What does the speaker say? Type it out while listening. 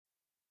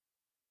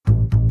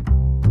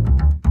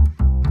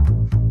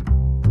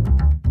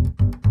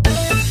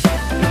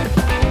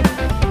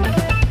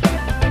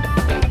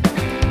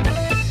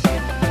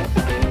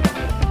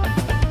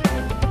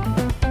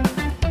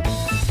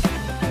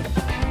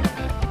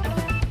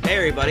Hey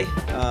everybody.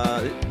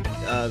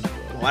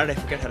 Why did I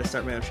forget how to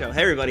start my own show?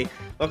 Hey everybody.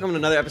 Welcome to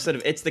another episode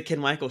of It's the Kid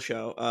Michael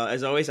Show.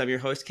 As always, I'm your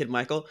host, Kid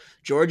Michael.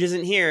 George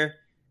isn't here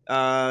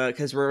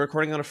because we're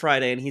recording on a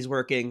Friday and he's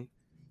working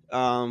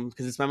because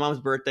it's my mom's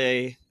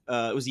birthday.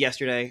 It was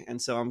yesterday,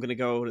 and so I'm going to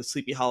go to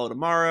Sleepy Hollow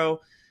tomorrow.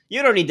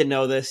 You don't need to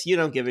know this. You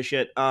don't give a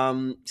shit.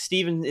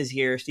 Steven is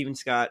here. Steven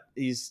Scott.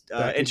 He's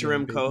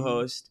interim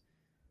co-host.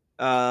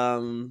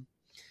 How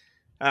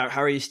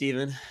are you,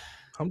 Steven?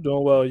 I'm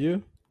doing well.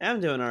 You? I'm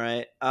doing all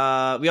right.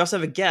 We also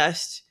have a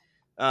guest.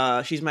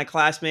 She's my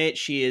classmate.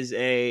 She is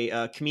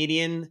a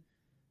comedian.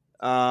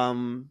 I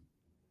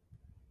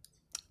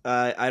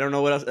don't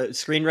know what else. A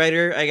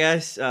screenwriter, I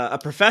guess. A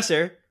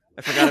professor.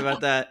 I forgot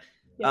about that.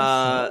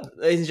 Yes.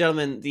 Ladies and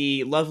gentlemen,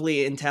 the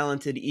lovely and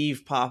talented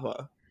Eve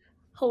Papa.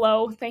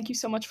 Hello. Thank you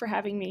so much for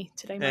having me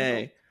today,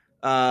 Michael.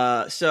 Hey.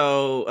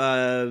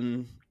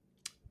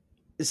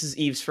 This is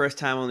Eve's first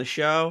time on the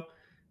show.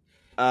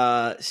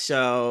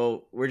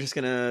 So we're just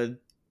gonna.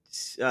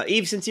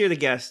 Eve, since you're the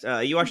guest,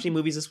 you watched any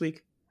movies this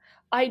week?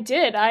 I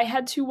did. I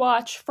had to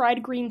watch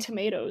Fried Green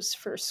Tomatoes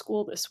for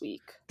school this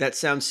week. That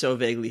sounds so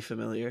vaguely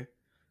familiar.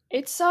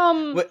 It's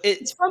from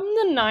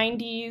the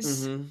 90s.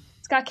 Mm-hmm.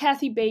 It's got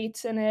Kathy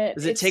Bates in it.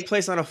 Does it take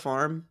place on a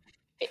farm?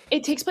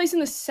 It takes place in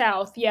the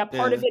South. Yeah,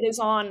 part of it is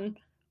on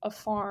a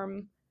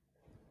farm.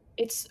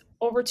 It's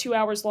over 2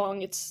 hours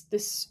long. It's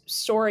this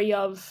story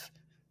of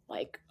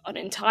like an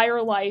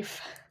entire life,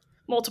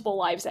 multiple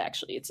lives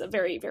actually. It's a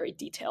very, very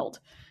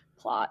detailed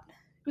plot.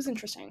 It was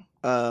interesting.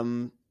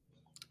 Did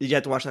you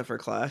have to watch that for a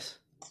class?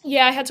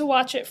 Yeah, I had to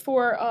watch it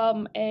for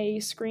a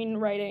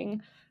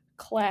screenwriting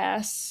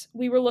class.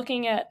 We were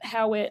looking at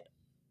how it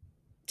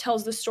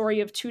tells the story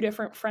of two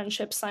different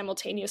friendships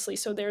simultaneously.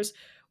 So there's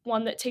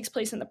one that takes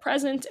place in the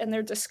present, and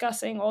they're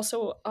discussing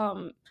also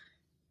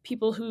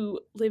people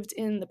who lived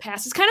in the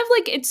past. It's kind of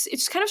like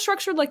it's kind of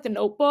structured like The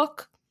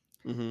Notebook,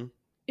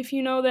 if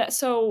you know that.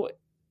 So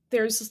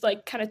there's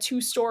like kind of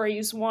two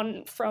stories,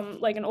 one from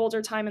like an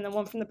older time and then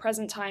one from the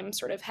present time,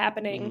 sort of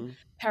happening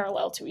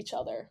parallel to each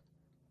other.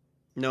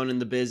 Known in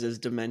the biz as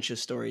dementia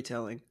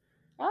storytelling.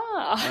 No,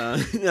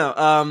 I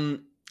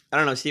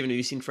don't know, Steven, have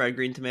you seen Fried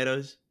Green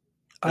Tomatoes?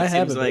 I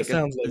haven't.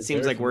 It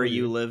seems like where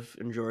you live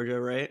in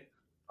Georgia, right?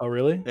 Oh,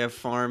 really? They have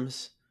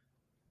farms.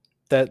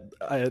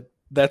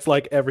 That's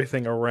like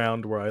everything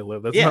around where I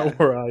live. That's not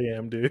where I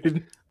am,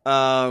 dude.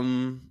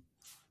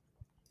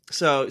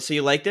 So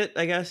you liked it,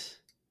 I guess?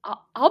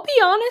 I'll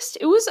be honest,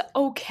 it was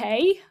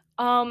okay.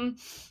 I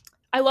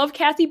love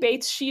Kathy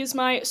Bates. She is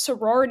my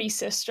sorority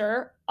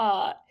sister.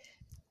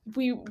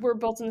 We were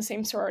both in the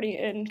same sorority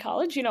in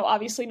college,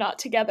 obviously not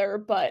together,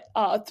 but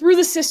through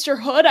the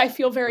sisterhood, I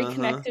feel very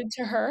connected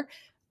to her.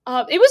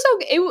 It was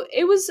okay.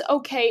 It was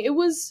okay. It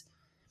was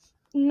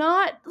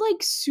not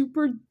like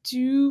super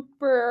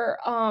duper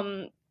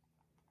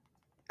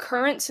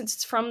current since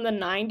it's from the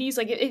 90s.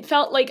 Like it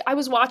felt like I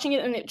was watching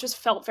it and it just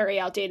felt very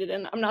outdated.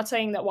 And I'm not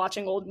saying that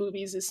watching old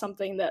movies is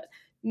something that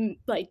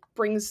like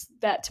brings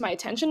that to my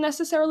attention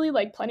necessarily.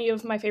 Like plenty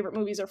of my favorite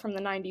movies are from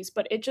the 90s,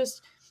 but it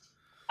just,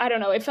 I don't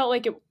know, it felt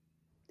like it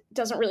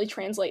doesn't really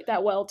translate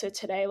that well to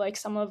today. Like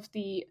some of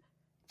the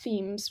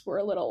themes were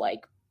a little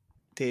like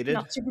dated,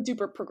 not super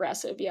duper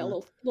progressive. Yeah, a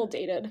little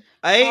dated.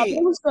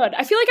 It was good.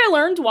 I feel like I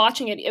learned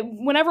watching it.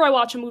 Whenever I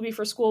watch a movie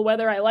for school,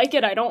 whether I like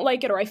it, I don't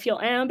like it, or I feel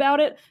about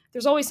it,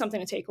 there's always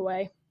something to take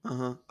away.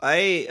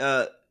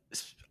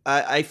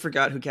 I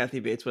forgot who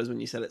Kathy Bates was when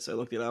you said it, so I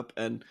looked it up,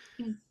 and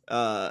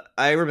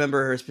I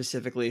remember her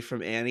specifically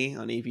from Annie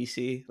on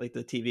ABC, like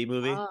the TV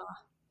movie.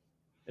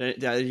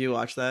 Did you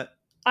watch that?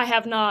 I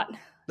have not.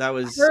 That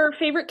was her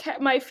favorite.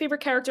 My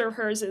favorite character of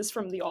hers is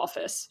from The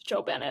Office,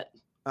 Joe Bennett.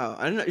 Oh,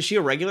 I don't know. Is she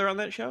a regular on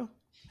that show?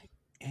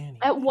 Annie.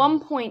 At one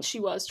point, she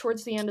was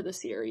towards the end of the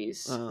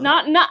series.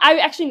 Not.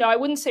 I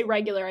wouldn't say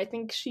regular. I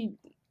think she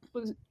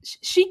was.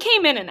 She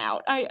came in and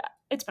out.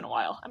 It's been a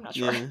while. I'm not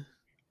sure. Yeah.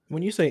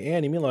 When you say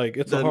Annie, you mean like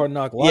It's a Hard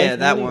Knock Life? Yeah,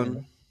 that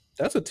one.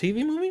 That's a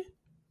TV movie?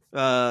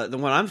 The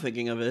one I'm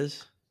thinking of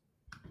is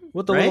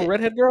with the little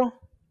redhead girl.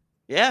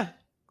 Yeah,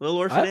 Little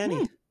Orphan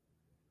Annie.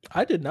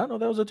 I did not know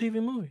that was a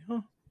TV movie. Huh.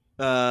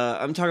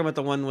 I'm talking about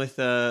the one with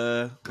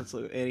let's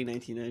look, Annie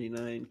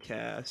 1999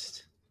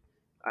 cast.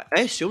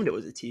 I assumed it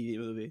was a TV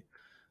movie.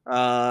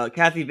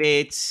 Kathy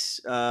Bates.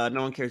 No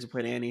one cares who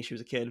played Annie. She was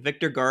a kid.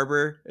 Victor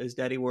Garber as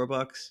Daddy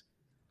Warbucks.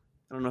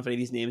 I don't know if any of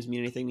these names mean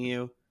anything to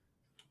you.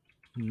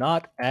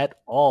 Not at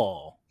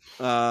all.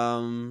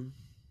 The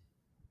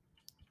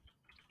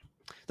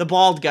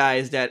bald guy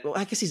is that. Well,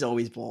 I guess he's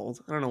always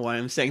bald. I don't know why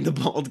I'm saying the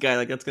bald guy.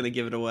 Like that's gonna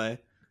give it away.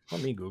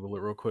 Let me Google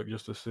it real quick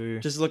just to see.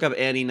 Just look up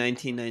Annie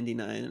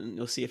 1999 and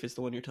you'll see if it's the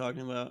one you're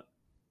talking about.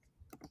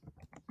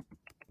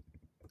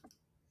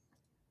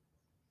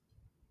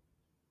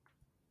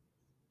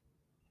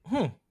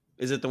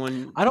 Is it the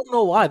one? I don't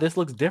know why this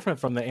looks different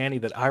from the Annie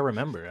that I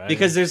remember.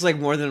 Because there's like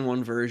more than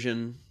one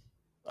version.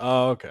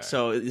 Oh, okay.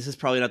 So this is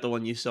probably not the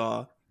one you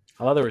saw.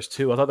 I thought there was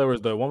two. I thought there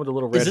was the one with the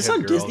little red. Is this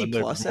on Disney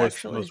Plus?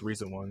 Actually, the most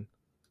recent one.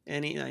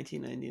 Annie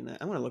 1999.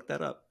 I'm gonna look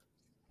that up.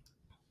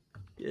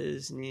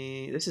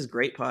 Disney. This is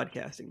great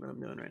podcasting that I'm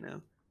doing right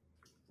now.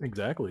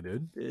 Exactly,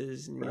 dude. Proud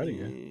of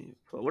you. Disney.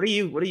 What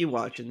are you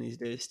watching these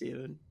days,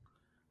 Steven?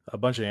 A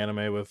bunch of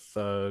anime with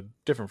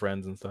different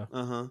friends and stuff.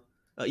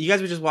 You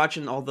guys were just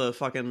watching all the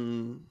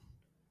fucking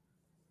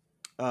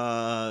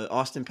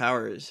Austin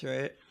Powers,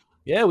 right?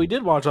 Yeah, we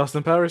did watch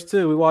Austin Powers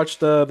too. We watched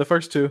the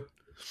first two.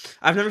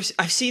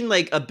 I've seen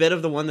like a bit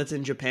of the one that's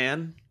in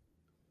Japan.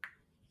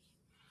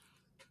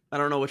 I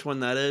don't know which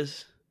one that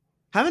is.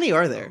 How many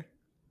are there?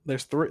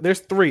 There's three. There's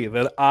three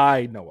that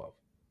I know of.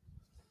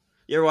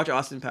 You ever watch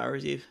Austin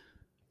Powers, Eve?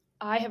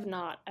 I have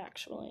not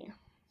actually.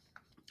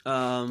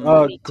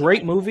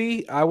 Great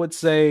movie. I would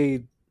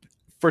say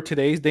for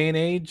today's day and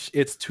age,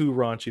 it's too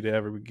raunchy to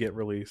ever get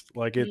released.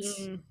 Like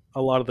it's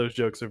a lot of those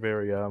jokes are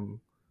very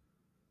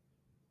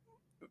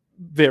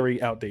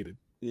very outdated.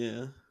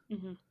 Yeah.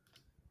 Mm-hmm.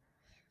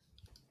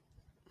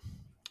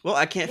 Well,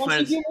 I can't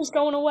find. Raunchy humor's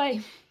going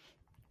away.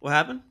 What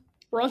happened?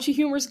 Raunchy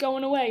humor's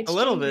going away. It's a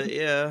little changing.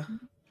 bit, yeah.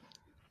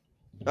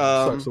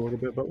 Sucks a little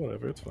bit, but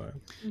whatever, it's fine.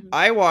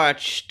 I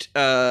watched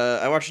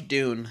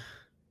Dune.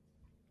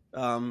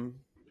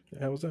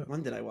 How was that?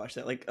 When did I watch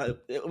that? Like,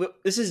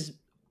 this is.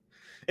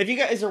 If you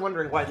guys are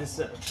wondering why this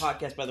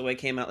podcast, by the way,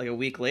 came out like a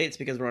week late, it's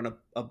because we're on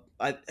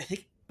I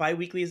think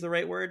bi-weekly is the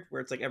right word,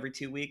 where it's like every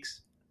 2 weeks.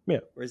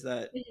 Yeah. Or is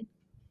that?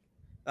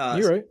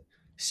 You're right.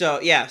 So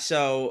yeah,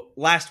 so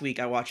last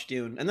week I watched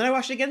Dune, and then I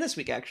watched it again this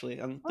week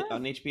actually on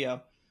HBO.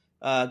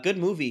 Good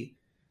movie.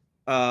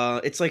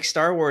 It's like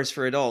Star Wars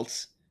for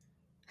adults.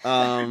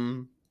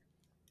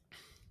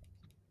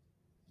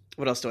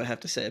 What else do I have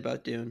to say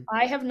about Dune?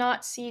 I have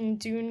not seen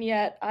Dune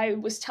yet. I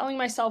was telling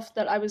myself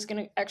that I was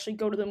going to actually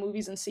go to the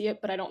movies and see it,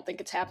 but I don't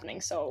think it's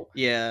happening, so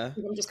yeah,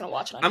 I'm just going to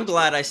watch it on I'm HBO.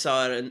 glad I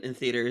saw it in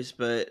theaters,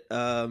 but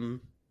I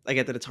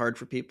get that it's hard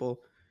for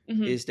people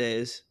these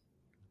days.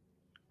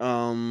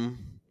 And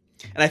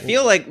I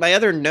feel like my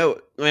other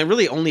note, my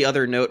really only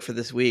other note for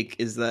this week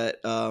is that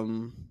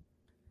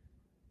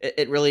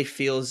it really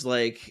feels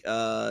like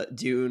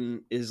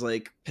Dune is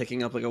like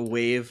picking up like a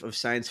wave of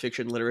science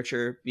fiction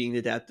literature being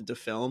adapted to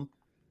film.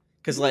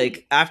 Because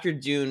like after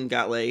Dune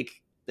got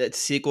like that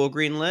sequel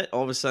greenlit,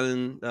 all of a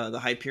sudden the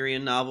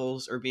Hyperion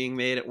novels are being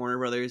made at Warner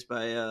Brothers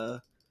by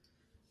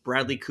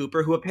Bradley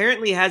Cooper, who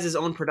apparently has his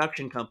own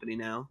production company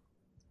now.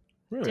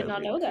 Really? Did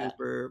not know that.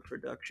 Cooper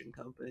production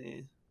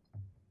company.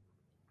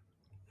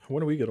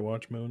 When are we gonna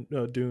watch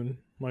Dune,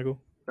 Michael?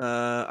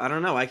 I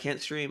don't know. I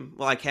can't stream.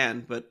 Well, I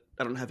can, but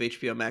I don't have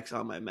HBO Max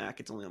on my Mac.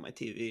 It's only on my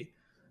TV.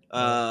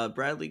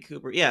 Bradley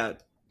Cooper, yeah.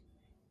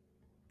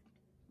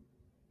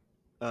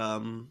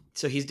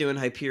 So he's doing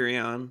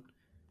Hyperion,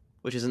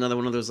 which is another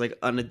one of those like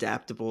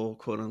unadaptable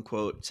quote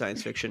unquote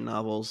science fiction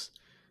novels.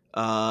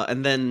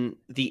 And then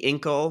The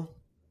Inkle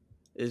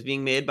is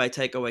being made by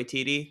Taika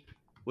Waititi,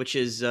 which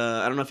is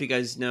I don't know if you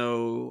guys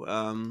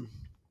know.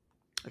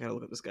 I gotta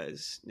look up this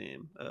guy's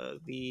name.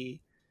 The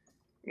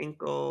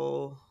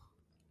Inkle.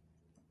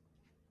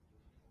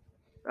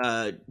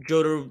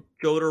 Jodorowsky.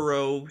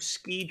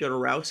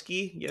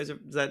 You guys,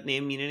 does that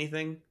name mean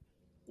anything?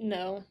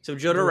 No. So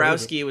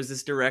Jodorowsky was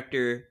this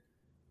director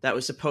that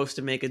was supposed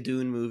to make a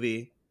Dune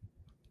movie,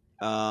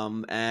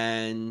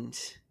 and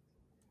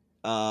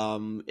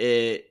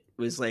it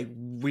was like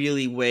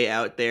really way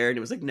out there, and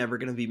it was like never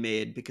gonna be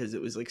made because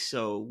it was like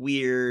so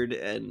weird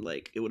and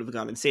like it would have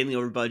gone insanely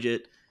over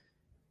budget,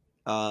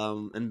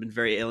 and been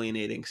very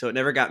alienating. So it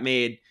never got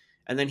made.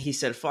 And then he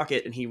said, fuck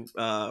it. And he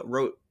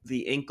wrote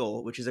The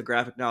Inkle, which is a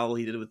graphic novel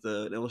he did with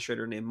an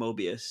illustrator named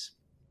Mobius,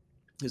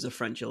 who's a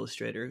French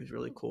illustrator who's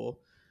really cool.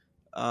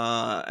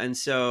 And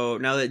so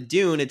now that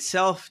Dune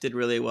itself did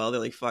really well, they're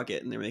like, fuck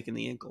it. And they're making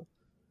The Inkle.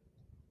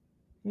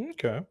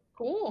 Okay.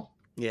 Cool.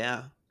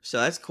 Yeah.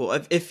 So that's cool.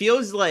 It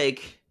feels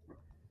like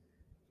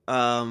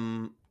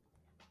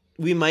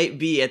we might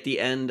be at the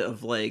end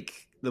of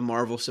like the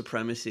Marvel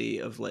supremacy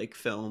of like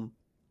film.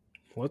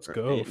 Let's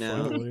go, right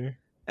now. finally.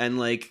 And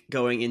like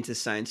going into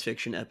science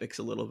fiction epics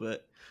a little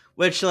bit,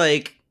 which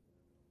like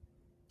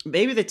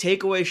maybe the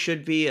takeaway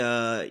should be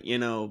you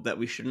know, that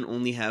we shouldn't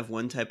only have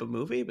one type of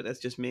movie, but that's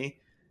just me.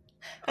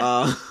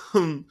 But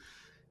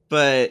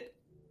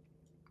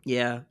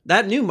yeah,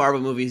 that new Marvel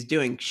movie is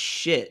doing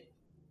shit,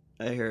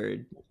 I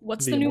heard.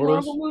 What's The the new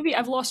Immortals? Marvel movie?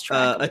 I've lost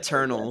track. Of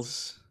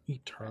Eternals.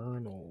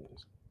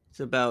 Eternals.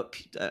 It's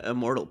about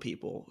immortal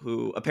people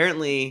who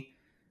apparently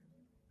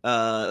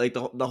like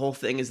the whole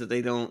thing is that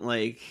they don't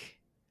like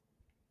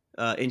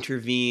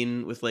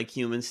intervene with like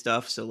human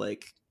stuff, so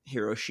like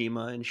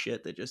Hiroshima and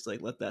shit, they just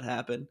like let that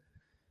happen,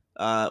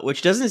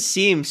 which doesn't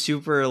seem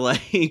super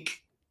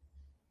like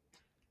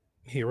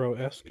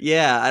Hero-esque.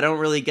 yeah, I don't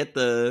really get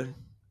the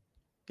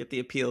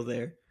appeal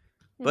there.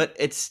 But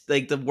it's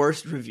like the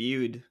worst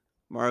reviewed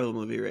Marvel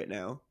movie right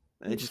now,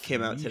 and it just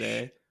came out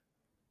today.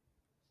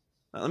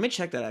 Let me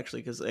check that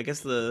actually, because I guess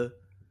the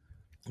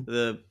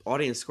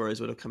audience scores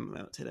would have come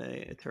out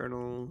today.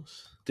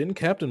 Eternals. Didn't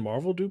Captain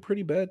Marvel do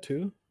pretty bad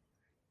too?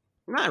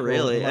 Not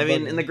really. Well, I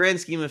mean, in the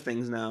grand scheme of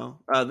things, no.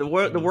 The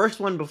worst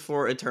one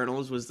before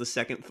Eternals was the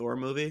second Thor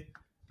movie.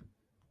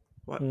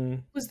 What?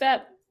 Was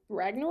that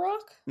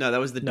Ragnarok? No, that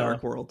was the No.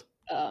 Dark World.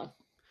 Oh.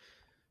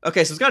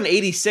 Okay, so it's got an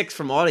 86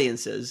 from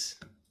audiences.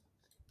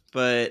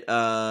 but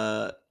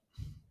I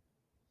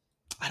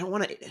don't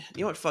want to.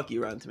 You know what? Fuck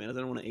you, Rotten Tomatoes. I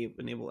don't want to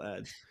enable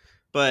ads.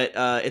 But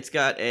it's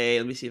got a.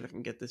 Let me see if I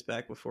can get this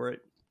back before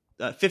it.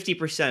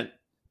 50%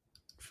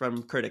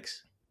 from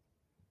critics.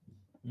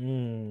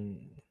 Oh,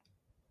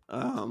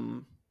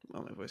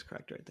 my voice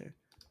cracked right there.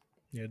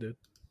 Yeah, dude.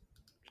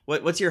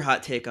 What's your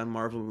hot take on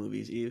Marvel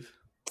movies, Eve?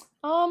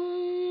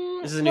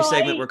 This is a new well,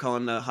 segment we're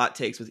calling Hot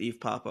Takes with Eve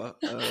Papa.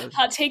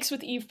 Hot Takes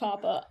with Eve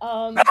Papa.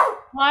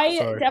 I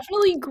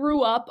definitely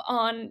grew up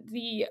on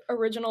the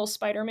original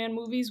Spider-Man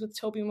movies with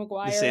Tobey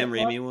Maguire. The Sam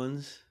Raimi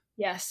ones?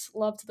 Yes,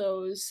 loved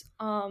those.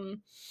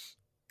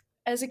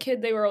 As a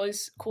kid, they were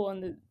always cool,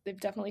 and they've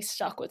definitely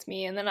stuck with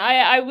me. And then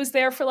I was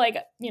there for, like,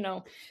 you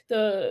know,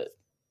 the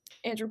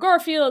Andrew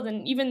Garfield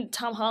and even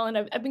Tom Holland.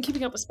 I've been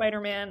keeping up with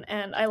Spider-Man,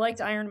 and I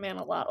liked Iron Man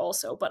a lot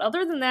also. But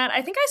other than that,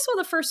 I think I saw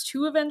the first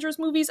 2 Avengers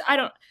movies.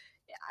 I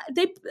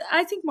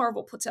think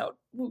Marvel puts out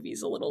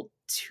movies a little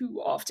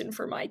too often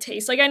for my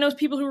taste. Like, I know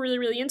people who are really,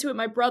 really into it.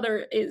 My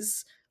brother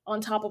is on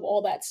top of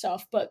all that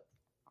stuff, but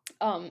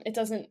it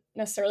doesn't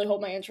necessarily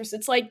hold my interest.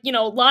 It's like, you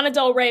know, Lana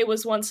Del Rey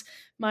was once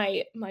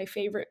my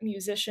favorite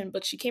musician,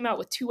 but she came out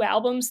with 2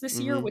 albums this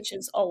year, which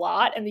is a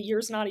lot, and the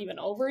year's not even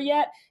over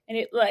yet. And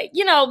it, like,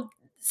 you know,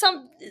 a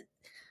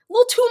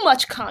little too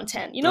much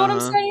content. You know what I'm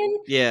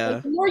saying? Yeah.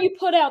 Like, the more you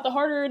put out, the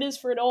harder it is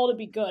for it all to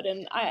be good.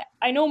 And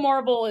I know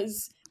Marvel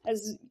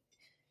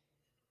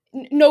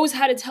knows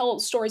how to tell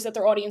stories that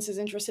their audience is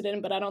interested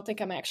in, but I don't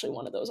think I'm actually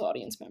one of those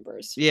audience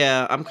members.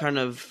 Yeah, I'm kind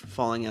of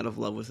falling out of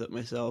love with it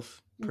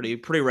myself pretty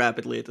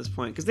rapidly at this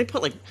point, because they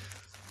put like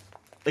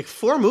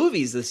 4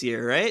 movies this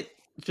year, right?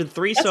 It's been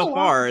 3 so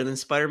far, and then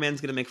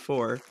Spider-Man's gonna make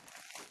 4.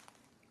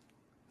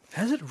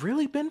 Has it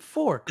really been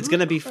 4? It's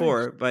gonna be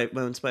 4 by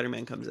when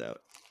Spider-Man comes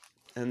out,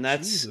 and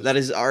that is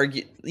that's not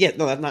argued.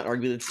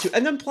 It's 2,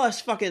 and then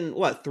plus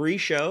fucking 3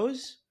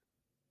 shows.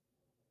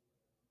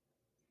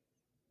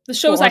 The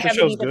shows I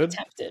haven't even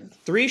attempted.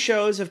 3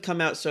 shows have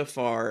come out so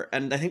far,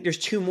 and I think there's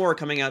 2 more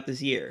coming out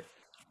this year.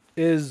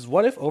 Is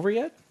What If over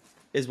yet?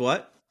 Is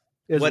what?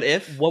 What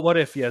If? What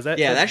If? Yeah,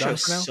 that show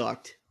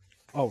sucked.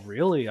 Oh,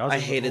 really? I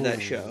hated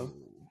that show.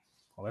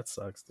 Oh, that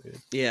sucks, dude.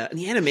 Yeah, and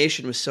the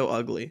animation was so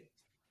ugly.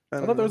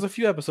 I thought there was a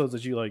few episodes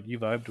that you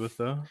vibed with,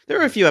 though. There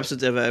were a few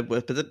episodes I vibed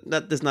with, but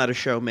that does not a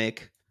show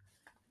make.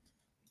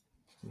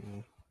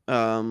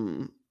 But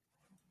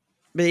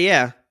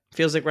yeah,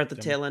 feels like we're at the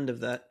tail end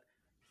of that.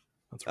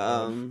 That's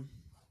right.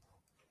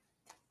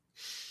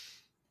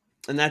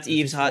 And that's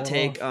Eve's hot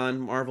take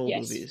on Marvel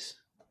movies.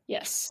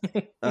 Yes.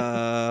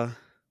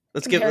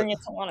 Let's comparing it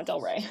to Lana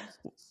Del Rey.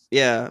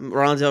 Yeah,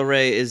 Lana Del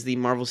Rey is the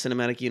Marvel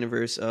Cinematic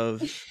Universe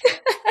of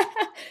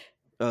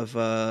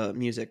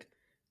music.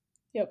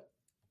 Yep.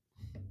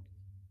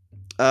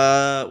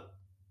 Well,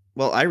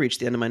 I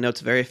reached the end of my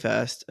notes very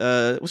fast.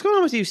 What's going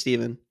on with you,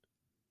 Steven?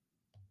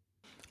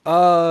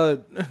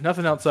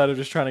 Nothing outside of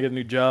just trying to get a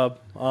new job.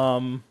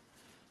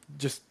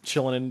 Just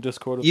chilling in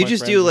Discord with you my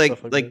just friends do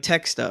and like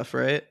tech stuff,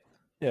 right?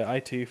 Yeah,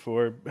 IT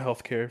for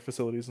healthcare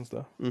facilities and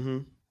stuff.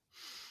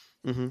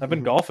 I've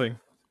been golfing.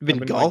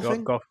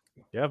 Golfing?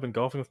 Yeah, I've been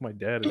golfing with my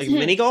dad. Like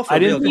mini golf or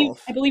real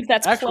golf? I believe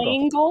that's Actual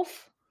playing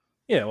golf.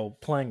 Yeah, well,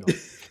 playing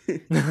golf.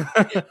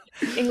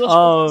 English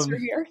professor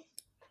here.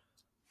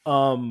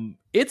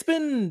 It's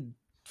been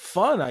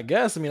fun, I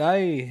guess. I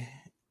mean,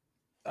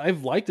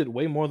 I've liked it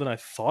way more than I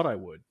thought I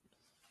would.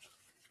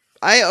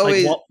 I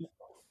always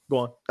go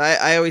on.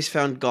 I always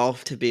found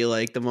golf to be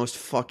like the most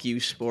fuck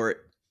you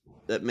sport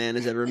that man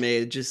has ever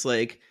made. Just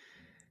like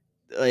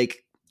it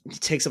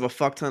takes up a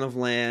fuck ton of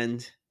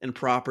land and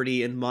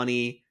property and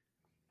money,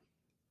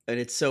 and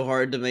it's so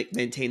hard to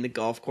maintain the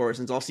golf course.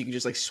 And it's also you can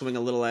just like swing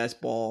a little ass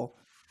ball.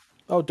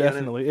 Oh,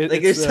 definitely. You know?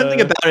 There's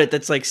something about it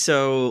that's like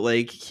so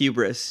like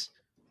hubris.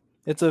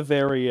 It's a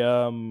very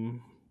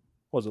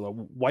was it a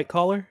white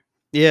collar?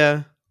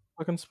 Yeah.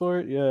 Fucking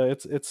sport. Yeah,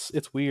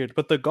 it's weird.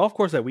 But the golf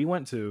course that we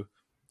went to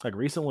like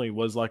recently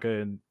was like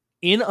in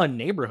a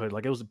neighborhood.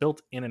 Like it was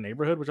built in a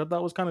neighborhood, which I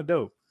thought was kind of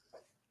dope.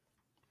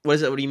 What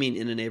is that? What do you mean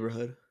in a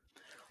neighborhood?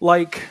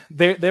 Like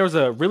there's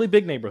a really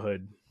big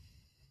neighborhood,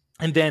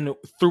 and then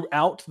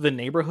throughout the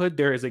neighborhood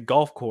there is a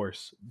golf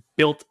course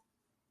built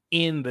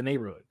in the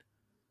neighborhood.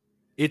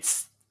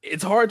 It's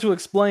hard to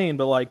explain,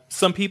 but like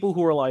some people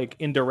who are like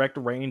in direct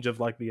range of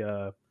like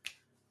the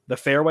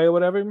fairway or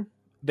whatever,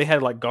 they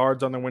had like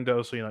guards on their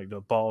windows, so like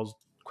the balls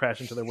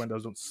crash into their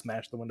windows, don't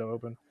smash the window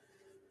open.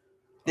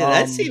 Yeah,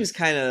 that seems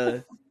kind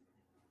of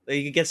like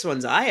you could get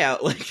someone's eye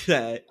out like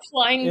that.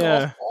 Flying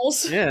golf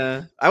balls.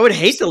 Yeah, I would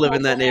hate to live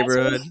in that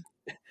neighborhood.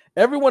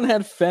 Everyone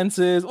had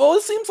fences. Well,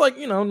 it seems like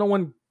no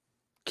one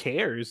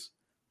cares.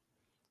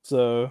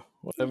 So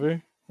whatever.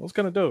 It was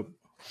kind of dope.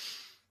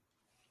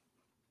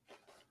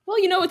 Well,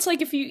 it's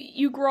like if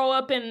you grow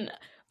up in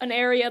an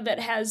area that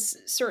has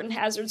certain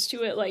hazards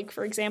to it. Like,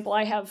 for example,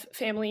 I have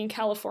family in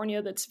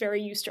California that's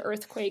very used to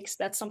earthquakes.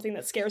 That's something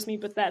that scares me,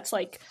 but that's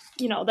like,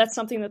 that's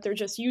something that they're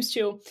just used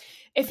to.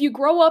 If you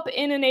grow up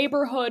in a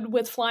neighborhood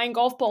with flying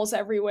golf balls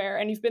everywhere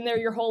and you've been there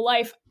your whole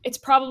life, it's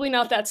probably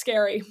not that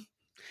scary.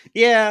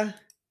 Yeah.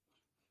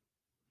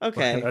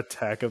 Okay.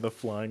 Attack of the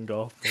flying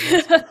golf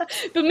balls.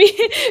 But me,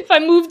 if I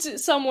moved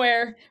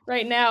somewhere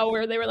right now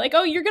where they were like,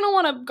 "Oh, you're gonna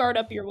want to guard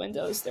up your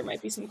windows. There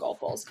might be some golf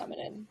balls coming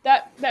in."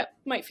 That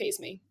might phase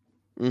me.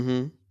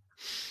 Mm-hmm.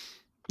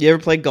 You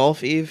ever play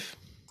golf, Eve?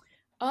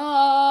 When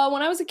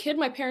I was a kid,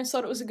 my parents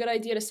thought it was a good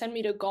idea to send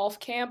me to golf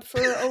camp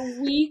for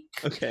a week.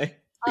 Okay.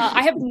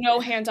 I have no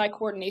hand-eye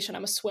coordination.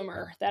 I'm a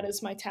swimmer. That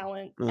is my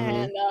talent.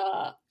 And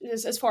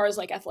as far as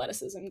like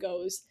athleticism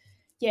goes,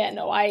 yeah,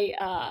 no,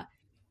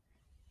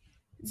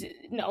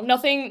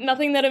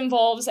 nothing that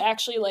involves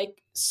actually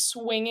like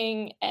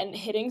swinging and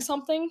hitting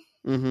something.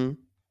 Mm-hmm.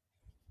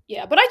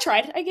 Yeah, but I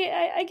tried. I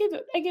gave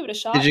it a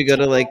shot. Did you go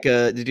to like?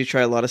 Did you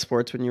try a lot of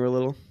sports when you were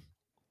little?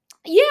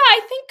 Yeah,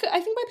 I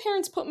think my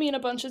parents put me in a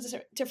bunch of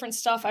different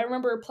stuff. I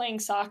remember playing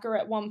soccer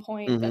at one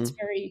point. That's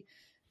very,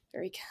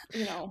 very,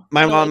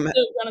 My mom, like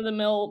the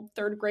run-of-the-mill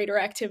third grader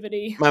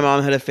activity. My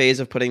mom had a phase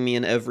of putting me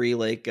in every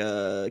like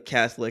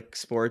Catholic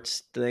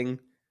sports thing.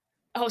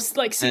 Oh,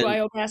 like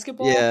CYO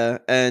basketball. Yeah,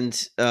 and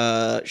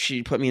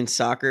she put me in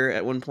soccer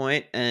at one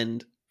point,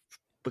 and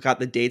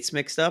got the dates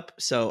mixed up.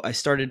 So I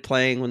started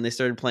playing when they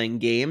started playing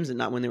games, and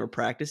not when they were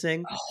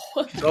practicing.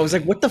 Oh. So I was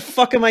like, "What the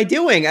fuck am I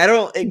doing?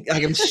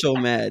 I'm so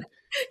mad."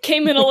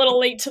 Came in a little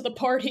late to the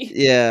party.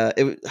 Yeah,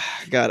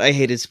 God, I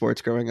hated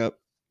sports growing up.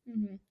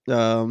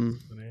 Mm-hmm.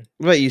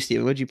 What about you,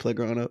 Steven? What did you play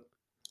growing up?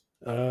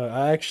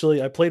 I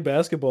played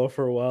basketball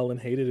for a while and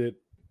hated it.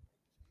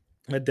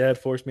 My dad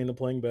forced me into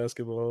playing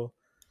basketball.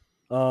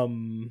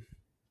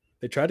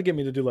 They tried to get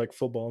me to do like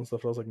football and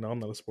stuff. But I was like, no, I'm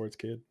not a sports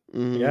kid.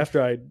 Like,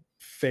 after I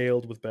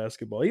failed with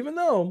basketball, even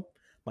though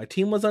my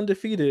team was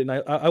undefeated, and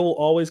I will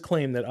always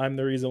claim that I'm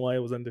the reason why it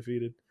was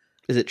undefeated.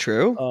 Is it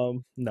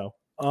true? No.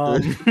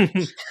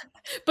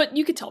 But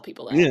you could tell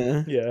people that.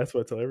 Yeah, that's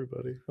what I tell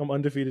everybody. I'm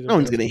undefeated. No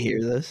one's gonna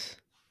hear this.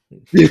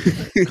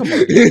 Come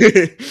on,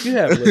 you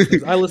have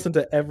listeners. I listen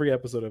to every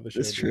episode of the show.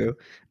 That's true.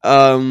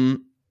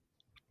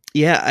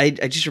 Yeah, I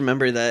just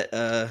remember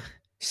that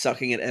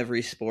sucking at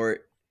every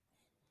sport.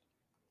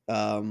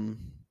 It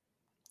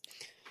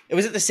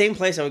was at the same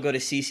place I would go to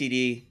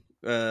CCD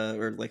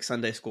or like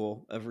Sunday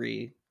school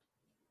every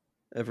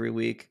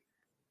week.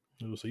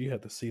 Oh, so you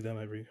had to see them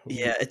every.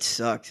 Yeah, it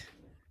sucked.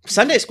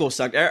 Sunday school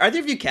sucked. Are either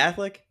of you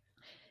Catholic?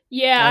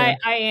 Yeah,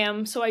 I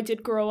am. So I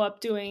did grow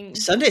up doing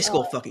Sunday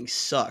school. Fucking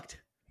sucked.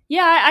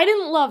 Yeah, I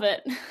didn't love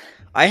it.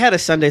 I had a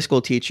Sunday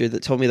school teacher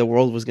that told me the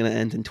world was going to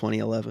end in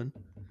 2011,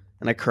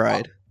 and I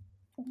cried.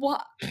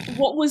 What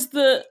was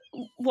the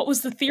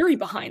theory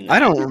behind that? I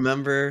don't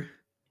remember.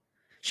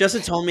 She also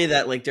told me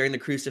that like during the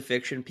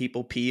crucifixion,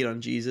 people peed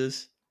on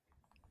Jesus.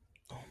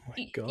 Oh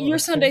my god! Your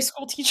Sunday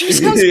school teacher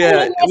sounds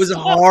yeah, it was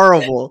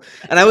horrible,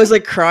 and I was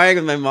like crying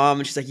with my mom,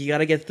 and she's like, "You got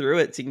to get through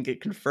it so you can get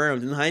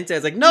confirmed." In hindsight, I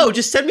was like, "No,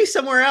 just send me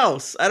somewhere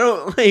else. I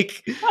don't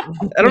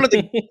have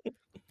to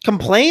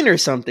complain or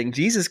something."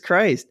 Jesus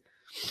Christ!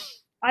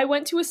 I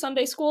went to a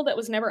Sunday school that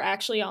was never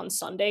actually on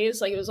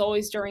Sundays. Like it was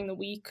always during the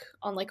week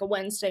on like a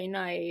Wednesday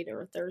night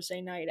or a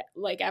Thursday night,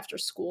 like after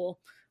school.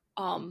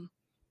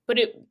 But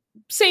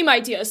same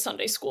idea as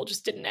Sunday school,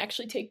 just didn't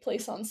actually take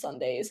place on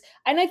Sundays.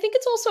 And I think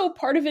it's also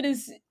part of it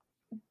is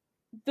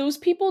those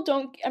people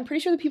I'm pretty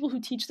sure the people who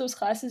teach those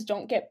classes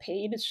don't get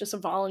paid. It's just a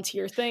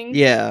volunteer thing.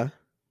 Yeah.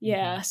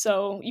 Yeah.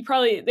 So they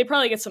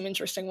probably get some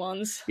interesting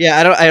ones. Yeah.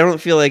 I don't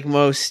feel like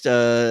most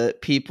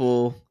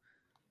people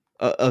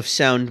of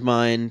sound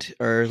mind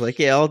are like,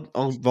 yeah,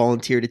 I'll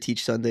volunteer to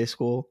teach Sunday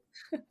school.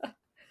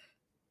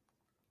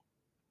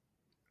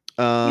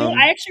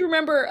 I actually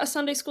remember a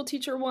Sunday school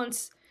teacher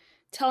once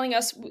telling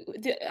us,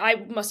 I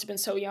must have been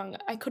so young,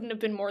 I couldn't have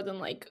been more than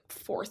like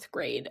 4th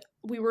grade.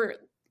 We were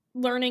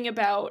learning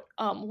about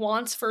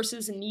wants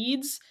versus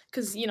needs,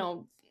 because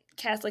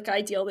Catholic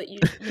ideal that you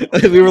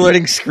we were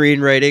learning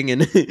screenwriting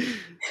and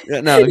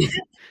no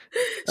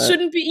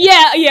shouldn't be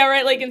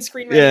right, like in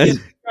screenwriting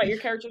about your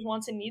character's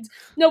wants and needs.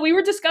 No, we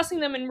were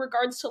discussing them in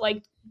regards to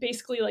like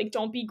basically like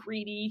don't be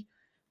greedy,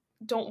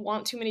 don't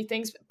want too many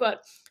things.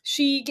 But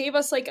she gave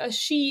us like a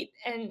sheet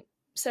and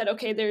said,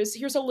 okay,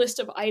 here's a list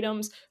of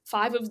items.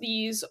 5 of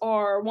these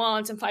are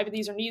wants and 5 of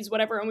these are needs,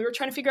 whatever. And we were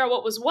trying to figure out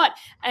what was what.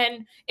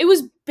 And it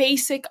was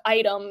basic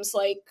items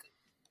like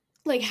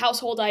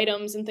household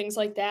items and things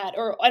like that,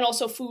 and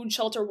also food,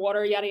 shelter,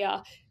 water, yada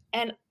yada.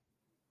 And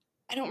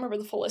I don't remember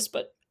the full list,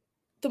 but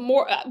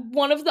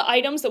one of the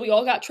items that we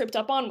all got tripped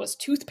up on was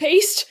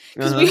toothpaste,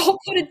 because we all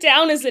put it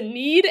down as a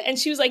need, and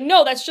she was like,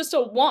 no, that's just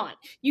a want.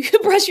 You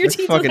could brush your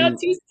teeth without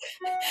toothpaste.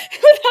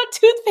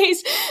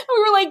 And we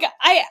were like,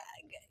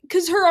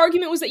 because her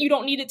argument was that you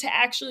don't need it to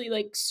actually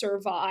like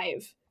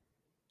survive.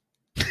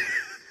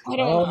 I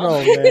don't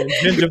know, man.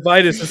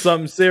 Gingivitis is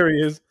something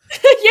serious.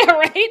 Yeah,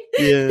 right?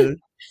 Yeah.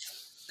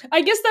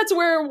 I guess that's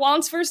where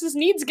wants versus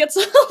needs gets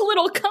a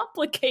little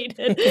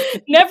complicated.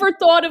 Never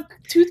thought of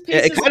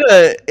toothpaste.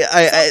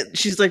 Yeah,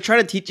 she's like trying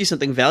to teach you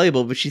something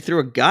valuable, but she threw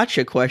a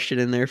gotcha question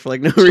in there for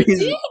like no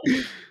reason.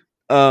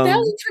 That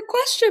was a trick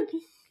question.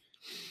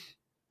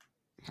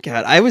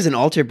 God, I was an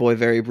altar boy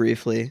very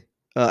briefly.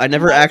 I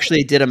never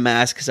actually did a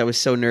mass because I was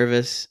so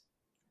nervous.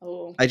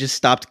 Oh. I just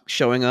stopped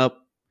showing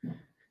up.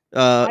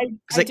 I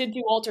 'cause, like, did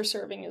do altar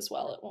serving as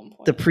well at one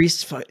point. the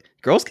priests fight.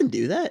 Girls can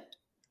do that.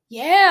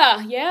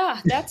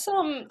 Yeah, that's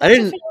a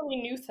didn't- fairly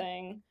new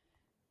thing.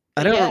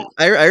 I But yeah, don't.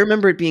 I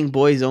remember it being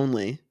boys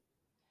only.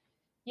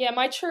 yeah,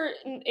 my church,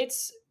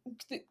 it's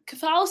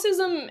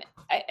Catholicism.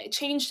 I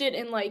changed it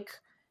in like,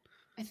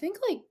 I think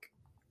like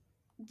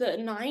the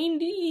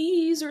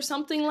 90s or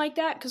something like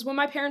that. Because when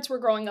my parents were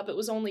growing up, it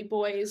was only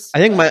boys. I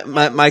think but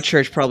now my it's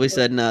church probably also-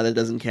 said, "No, that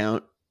doesn't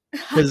count,"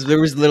 because there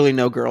was literally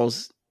no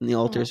girls in the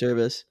altar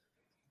service.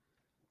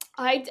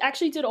 I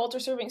actually did altar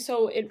serving.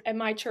 So at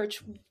my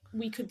church,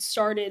 we could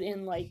start it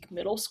in like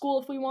middle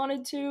school if we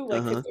wanted to,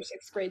 like Uh-huh. 5th or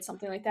 6th grade,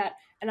 something like that.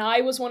 And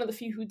I was one of the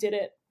few who did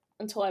it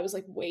until I was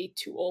like way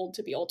too old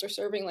to be altar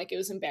serving. Like it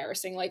was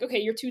embarrassing. Like, okay,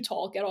 you're too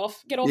tall. Get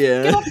off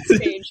Yeah. the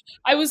stage.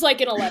 I was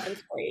like in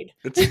 11th grade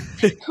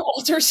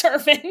altar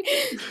serving.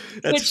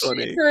 That's which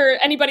funny. for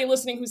anybody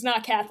listening who's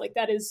not Catholic,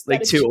 that is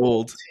Too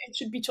old. It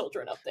should be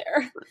children up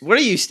there. What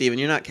are you, Steven?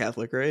 You're not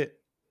Catholic, right?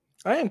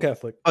 I am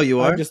Catholic. Oh,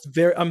 you are?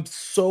 I'm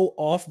so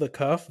off the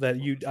cuff that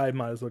I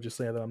might as well just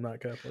say that I'm not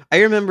Catholic.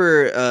 I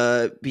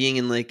remember being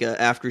in like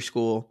after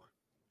school,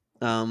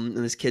 and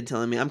this kid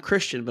telling me I'm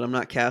Christian, but I'm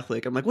not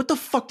Catholic. I'm like, what the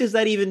fuck does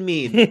that even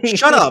mean?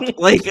 Shut up!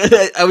 Like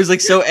I was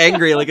like so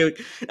angry, like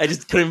I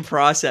just couldn't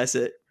process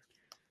it.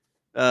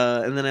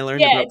 And then I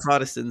learned about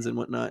Protestants and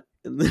whatnot.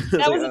 And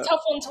that was a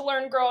tough one to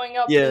learn growing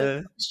up.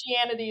 Yeah,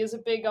 Christianity is a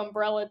big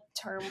umbrella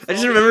term. I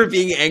just remember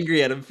being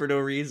angry at him for no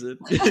reason.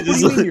 What do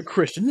you mean you're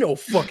Christian? No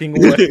fucking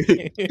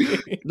way.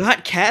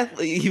 Not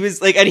Catholic. He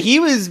was like, and he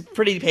was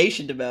pretty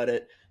patient about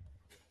it.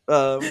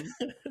 God,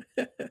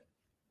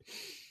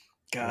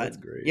 that's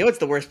great. You know what's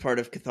the worst part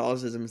of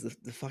Catholicism is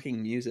the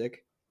fucking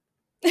music.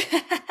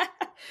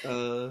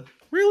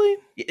 Really?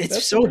 It's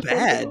That's so the worst part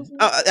of bad. Catholicism?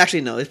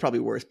 Actually, no. There's probably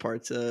worse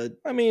parts. I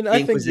mean, I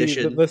think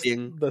Inquisition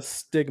the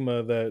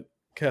stigma that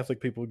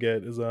Catholic people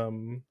get is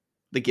the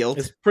guilt.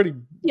 It's pretty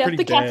the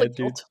bad, Catholic dude.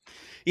 guilt.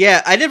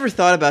 Yeah, I never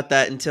thought about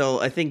that until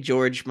I think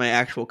George, my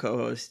actual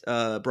co-host,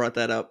 brought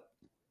that up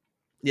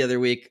the other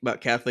week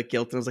about Catholic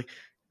guilt, and I was like,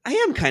 I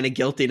am kind of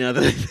guilty now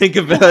that I think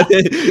about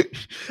it.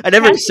 I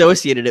never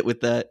associated it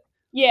with that.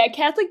 Yeah,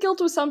 Catholic guilt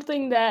was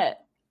something that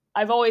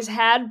I've always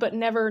had, but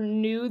never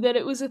knew that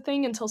it was a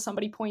thing until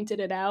somebody pointed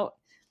it out.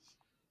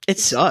 It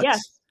sucks.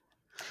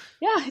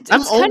 Yeah, it's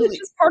kind of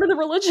just part of the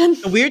religion.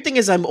 The weird thing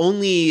is I'm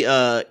only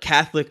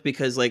Catholic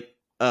because like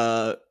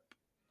well,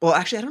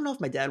 actually I don't know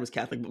if my dad was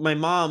Catholic, but my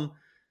mom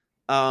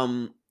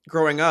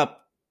growing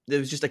up, there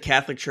was just a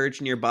Catholic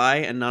church nearby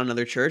and not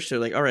another church. So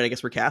like, all right, I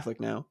guess we're Catholic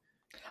now.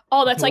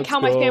 Oh, that's like how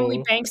my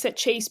family banks at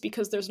Chase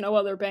because there's no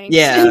other banks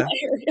in that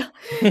area.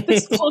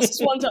 It's the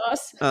closest one to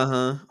us.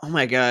 Oh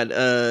my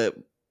god.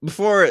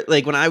 Before,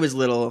 like when I was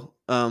little,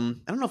 I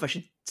don't know if I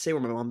should say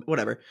where my mom.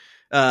 Whatever.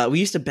 We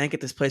used to bank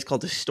at this place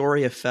called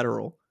Astoria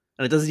Federal,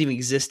 and it doesn't even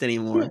exist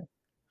anymore.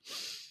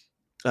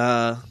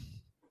 But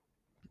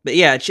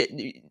yeah,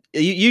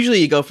 usually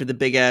you go for the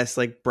big ass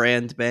like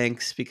brand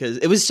banks because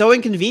it was so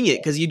inconvenient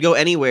because you'd go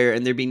anywhere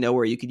and there'd be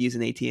nowhere you could use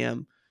an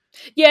ATM.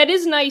 Yeah, it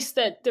is nice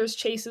that there's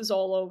Chases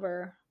all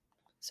over.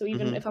 So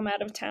even if I'm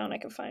out of town, I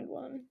can find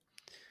one.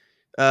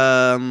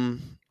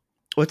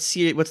 What's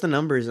the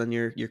numbers on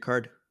your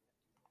card?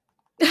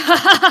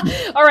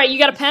 All right, you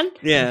got a pen?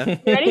 Yeah. You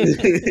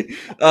ready?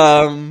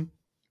 I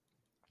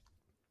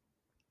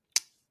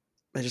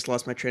just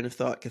lost my train of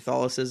thought.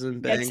 Catholicism,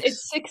 banks.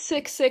 It's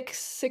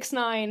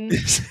 66669.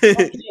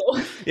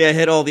 Yeah,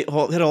 hit all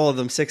of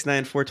them.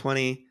 6'9",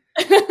 420.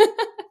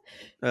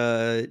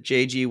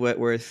 JG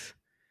Wetworth.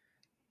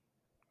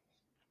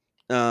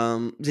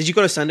 Did you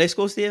go to Sunday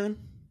school, Steven?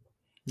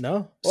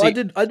 No. Well,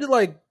 I did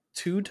like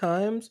 2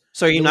 times.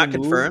 So are you not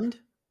confirmed?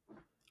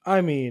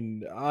 I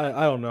mean,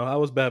 I don't know. I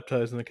was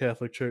baptized in the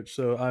Catholic Church,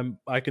 so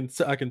I can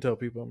tell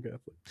people I'm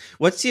Catholic.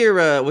 What's your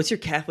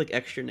Catholic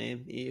extra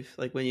name, Eve?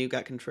 Like when you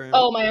got confirmed?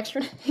 Oh, my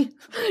extra name.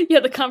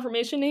 Yeah, the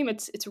confirmation name.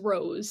 It's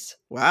Rose.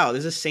 Wow,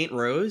 there's a Saint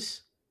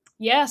Rose.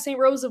 Yeah, Saint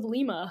Rose of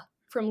Lima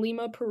from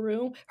Lima,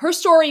 Peru. Her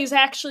story is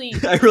actually.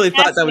 I really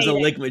thought that was a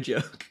Ligma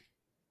joke.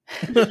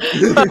 Wait,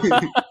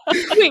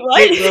 what?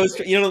 Saint Rose,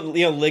 you know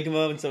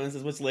Ligma. When someone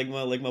says what's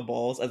Ligma, Ligma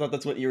balls. I thought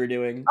that's what you were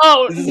doing.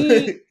 Oh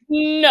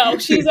no,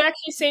 she's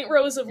actually Saint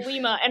Rose of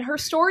Lima, and her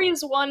story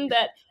is one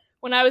that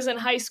when I was in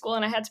high school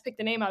and I had to pick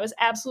the name, I was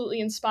absolutely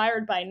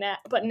inspired by.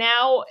 But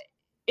now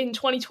in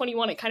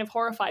 2021, it kind of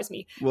horrifies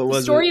me.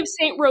 The story of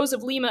Saint Rose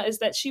of Lima is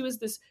that she was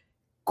this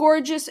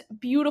gorgeous,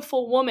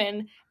 beautiful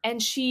woman,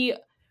 and she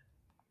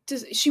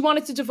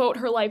wanted to devote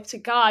her life to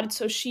God,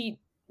 so she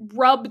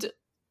rubbed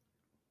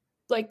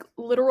like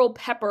literal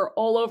pepper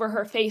all over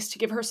her face to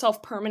give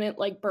herself permanent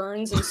like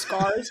burns and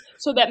scars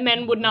so that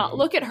men would not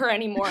look at her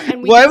anymore.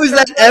 And why was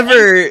that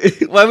ever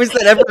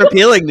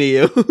appealing to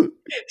you?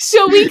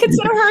 So we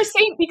consider her a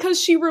saint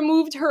because she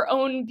removed her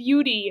own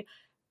beauty.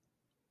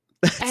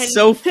 That's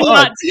so fun.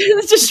 Not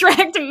to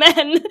distract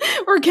men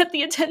or get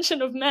the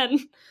attention of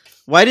men.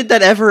 Why did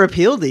that ever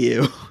appeal to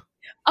you?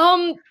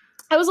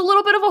 I was a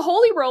little bit of a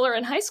holy roller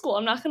in high school.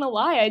 I'm not gonna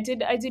lie. I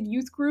did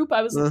youth group.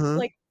 I was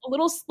like a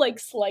little like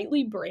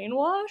slightly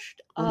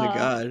brainwashed. Oh my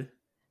god!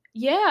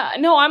 Yeah,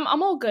 no, I'm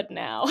all good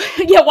now.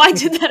 Yeah, why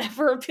did that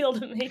ever appeal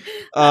to me?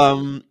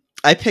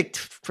 I picked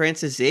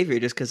Francis Xavier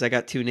just because I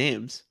got two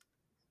names.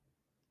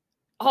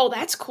 Oh,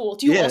 that's cool.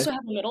 Do you Yeah. also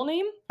have a middle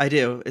name? I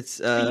do. It's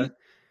you-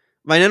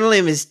 my middle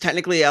name is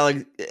technically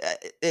Alex.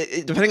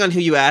 Depending on who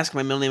you ask,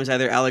 my middle name is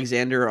either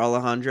Alexander or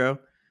Alejandro.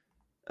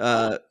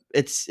 Oh.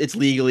 It's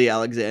legally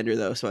Alexander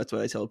though, so that's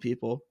what I tell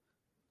people.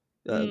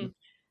 Mm.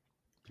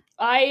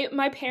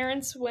 My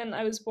parents, when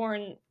I was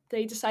born,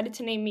 they decided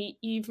to name me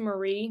Eve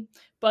Marie,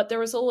 but there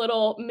was a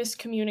little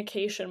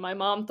miscommunication. My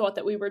mom thought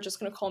that we were just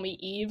going to call me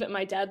Eve, and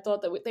my dad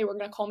thought that they were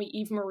going to call me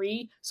Eve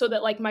Marie, so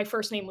that like my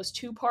first name was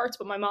two parts,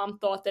 but my mom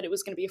thought that it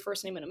was going to be a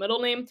first name and a middle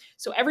name.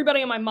 So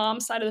everybody on my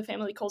mom's side of the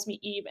family calls me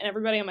Eve, and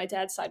everybody on my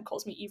dad's side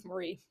calls me Eve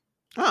Marie.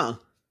 Oh.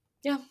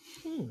 Yeah.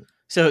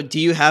 So do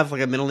you have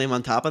like a middle name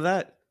on top of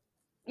that?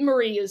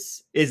 Marie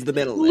is the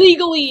middle name.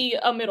 Legally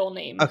a middle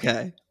name.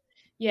 Okay.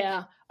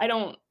 Yeah, I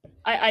don't.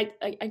 I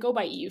go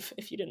by Eve.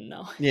 If you didn't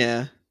know.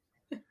 Yeah.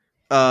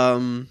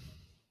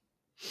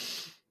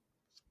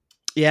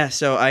 Yeah.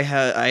 So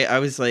I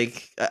was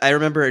like, I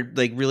remember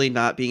like really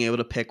not being able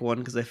to pick one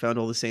because I found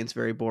all the Saints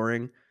very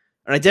boring,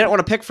 and I didn't want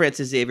to pick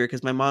Francis Xavier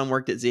because my mom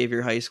worked at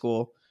Xavier High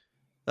School,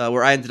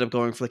 where I ended up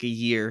going for like a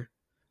year.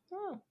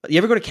 Oh. You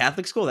ever go to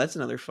Catholic school? That's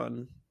another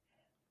fun.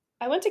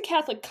 I went to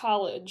Catholic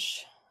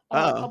college.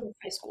 Oh. Public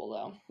high school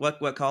though.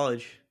 What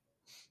college?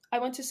 I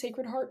went to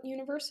Sacred Heart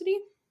University.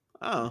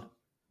 Oh,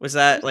 was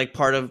that like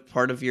part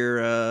of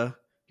your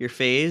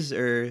phase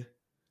or?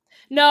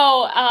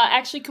 No,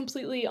 actually,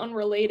 completely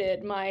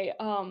unrelated. My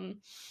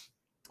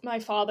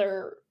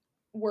father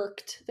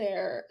worked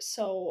there,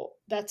 so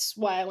that's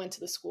why I went to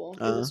the school.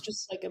 It was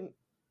just like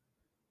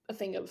a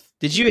thing of.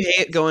 Did you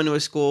hate going to a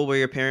school where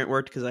your parent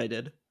worked? Because I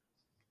did.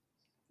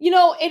 You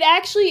know,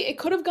 it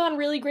could have gone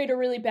really great or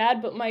really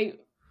bad, but my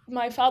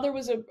father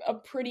was a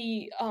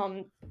pretty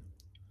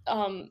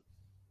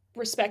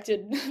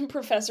respected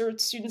professor.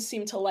 Students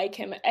seemed to like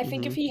him. I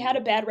think if he had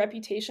a bad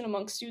reputation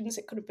among students,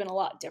 it could have been a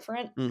lot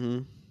different.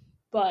 Mm-hmm.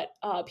 But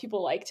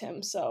people liked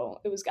him,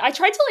 so it was. I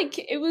tried to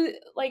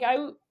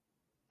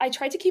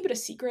keep it a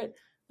secret.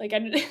 Like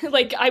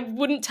I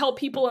wouldn't tell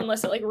people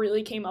unless it like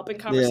really came up in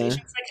conversation. Yeah.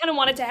 I kind of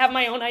wanted to have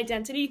my own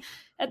identity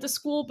at the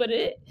school, but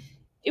it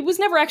was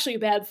never actually a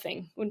bad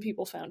thing when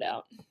people found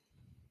out.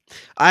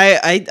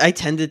 I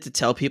tended to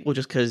tell people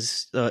just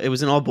because it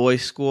was an all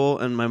boys school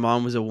and my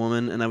mom was a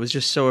woman and I was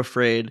just so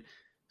afraid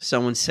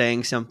someone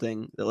saying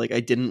something that like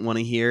I didn't want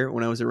to hear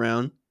when I was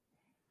around.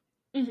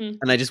 Mm-hmm.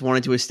 And I just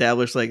wanted to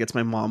establish like it's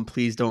my mom.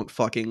 Please don't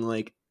fucking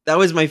like that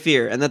was my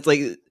fear, and that's like,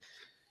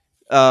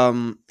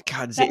 God,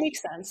 that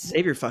makes sense.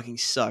 Xavier fucking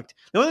sucked.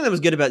 The only thing that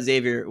was good about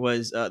Xavier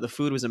was the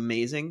food was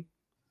amazing.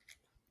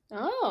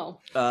 Oh.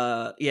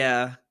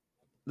 Yeah,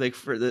 like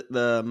for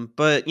the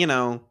but you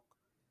know, it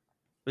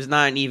was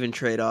not an even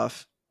trade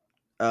off.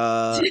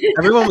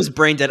 Everyone was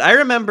brain dead. I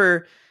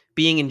remember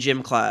being in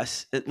gym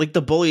class. Like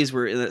the bullies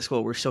were in that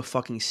school were so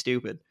fucking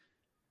stupid.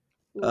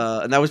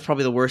 And that was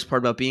probably the worst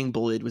part about being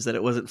bullied was that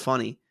it wasn't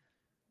funny.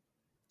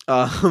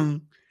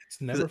 It's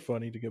never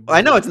funny to get bullied.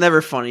 I know it's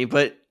never funny,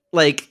 but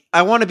like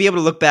I want to be able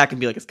to look back and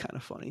be like, it's kind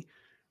of funny.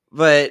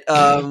 But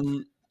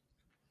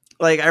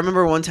like I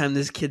remember one time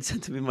this kid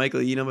said to me,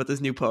 Michael, you know about this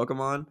new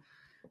Pokemon? And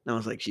I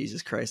was like,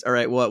 Jesus Christ. All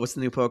right, what's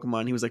the new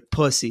Pokemon? He was like,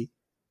 pussy.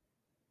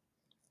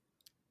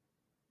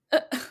 I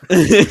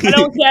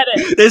don't get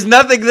it. There's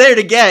nothing there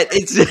to get.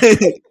 It's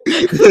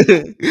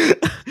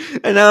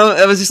and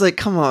I was just like,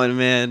 come on,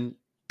 man.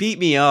 Beat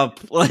me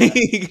up. Like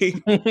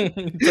take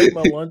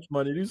my lunch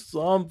money, do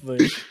something.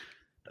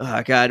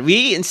 Oh God.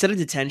 We instead of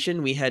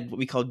detention, we had what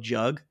we called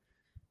JUG,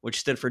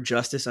 which stood for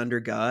Justice Under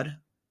God.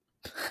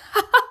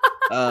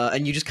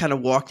 And you just kind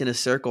of walked in a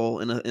circle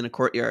in a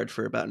courtyard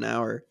for about an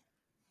hour.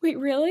 Wait,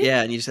 really?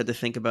 Yeah, and you just had to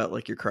think about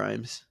like your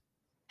crimes.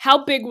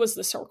 How big was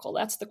the circle?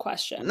 That's the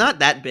question. Not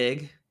that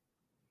big.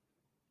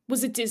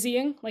 Was it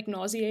dizzying? Like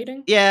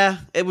nauseating? Yeah,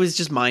 it was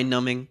just mind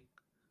numbing.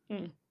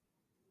 And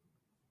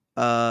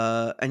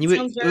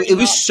it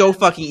was so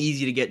fucking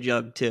easy to get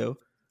jug too.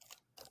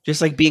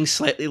 Just like being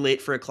slightly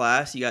late for a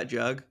class, you got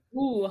jug.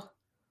 Ooh.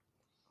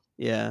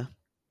 Yeah,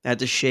 I had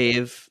to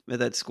shave at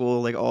that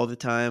school like all the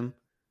time,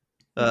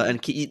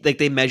 and like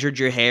they measured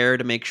your hair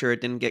to make sure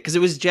it didn't get because it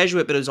was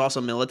Jesuit, but it was also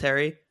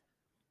military.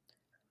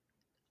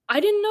 I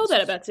didn't know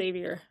that about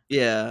Xavier.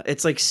 Yeah,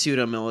 it's like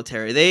pseudo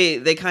military.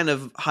 They kind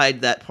of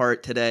hide that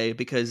part today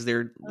because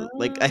they're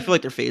like I feel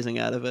like they're phasing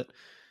out of it.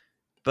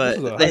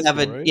 But they have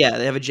right?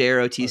 they have a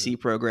JROTC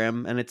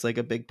program, and it's like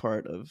a big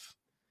part of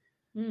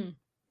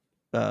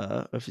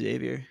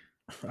Xavier.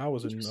 I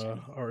was in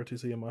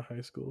ROTC in my high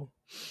school.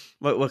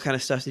 What kind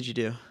of stuff did you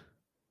do?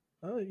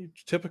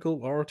 Typical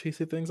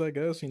ROTC things, I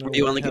guess. You know, were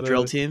you on like a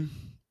drill team?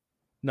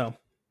 No,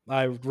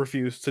 I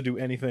refused to do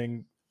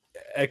anything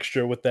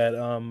extra with that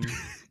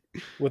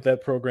with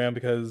that program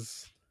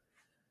because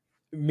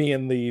me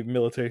and the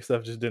military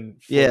stuff just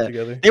didn't flow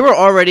together. They were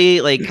already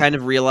like kind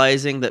of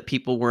realizing that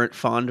people weren't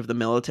fond of the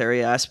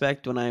military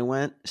aspect when I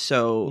went.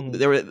 So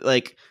they were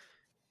like,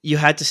 you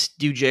had to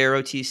do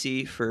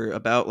JROTC for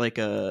about like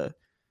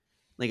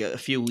like a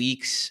few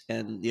weeks,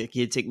 and like,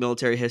 he'd take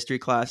military history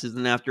classes.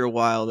 And after a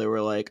while, they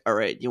were like, "All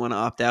right, you want to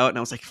opt out?" And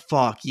I was like,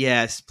 "Fuck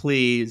yes,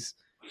 please."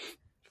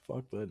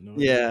 Fuck that noise,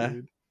 Yeah,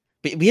 dude.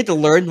 but we had to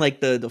learn like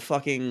the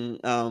fucking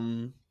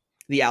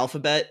the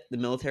alphabet, the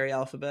military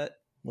alphabet.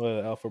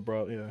 Well, Alpha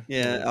Bravo, yeah.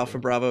 Yeah, Alpha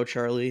Bravo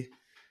Charlie.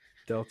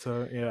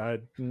 Delta, yeah.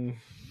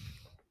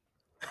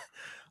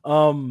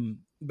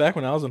 Back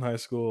when I was in high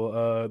school,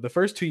 the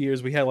first 2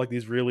 years we had like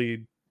these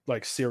really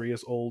like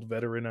serious old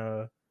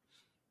veteran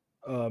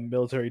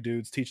military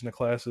dudes teaching the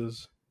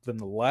classes. Then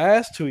the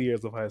last 2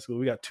 years of high school,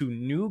 we got two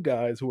new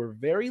guys who were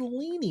very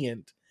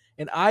lenient,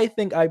 and I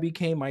think I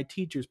became my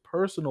teacher's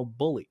personal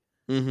bully.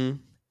 Mm-hmm.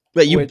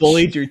 But you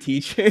bullied your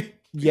teacher?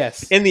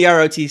 Yes. In the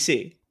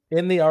ROTC.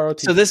 In the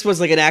ROTC. So this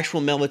was like an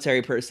actual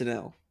military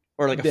personnel,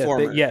 or like a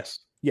former. Yes.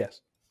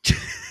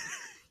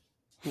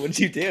 What did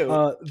you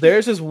do?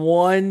 There's this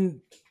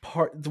one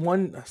part.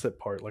 I said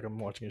part like I'm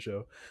watching a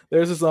show.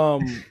 There's this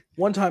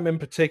one time in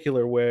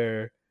particular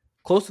where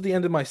close to the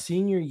end of my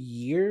senior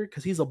year,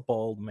 because he's a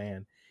bald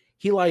man,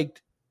 he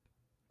like,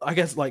 I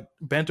guess like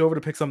bent over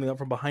to pick something up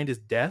from behind his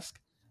desk,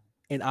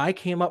 and I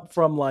came up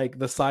from like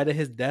the side of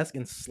his desk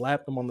and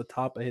slapped him on the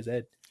top of his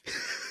head.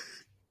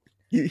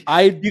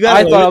 I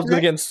thought I was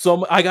gonna get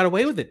I got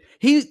away with it.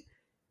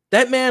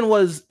 That man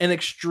was an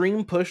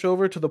extreme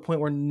pushover to the point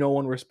where no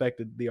one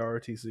respected the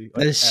ROTC. Like,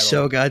 that is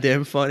so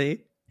goddamn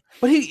funny.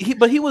 But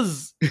he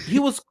was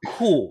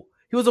cool.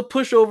 He was a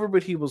pushover,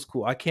 but he was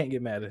cool. I can't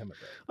get mad at him at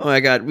that. Oh my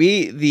god,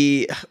 we're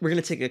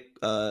gonna take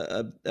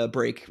a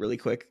break really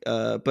quick.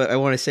 But I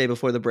want to say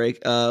before the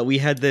break, we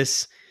had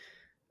this.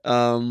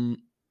 I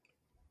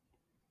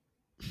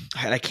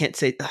can't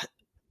say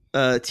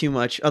too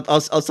much.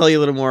 I'll tell you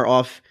a little more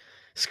off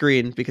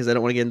screen because I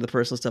don't want to get into the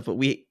personal stuff. But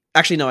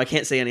actually no, I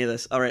can't say any of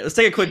this. All right, let's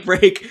take a quick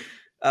break,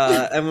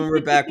 and when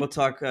we're back, we'll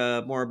talk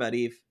more about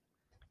Eve.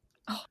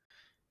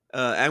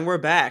 And we're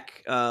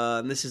back.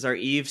 This is our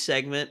Eve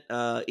segment.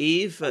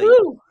 Eve,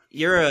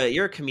 you're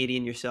a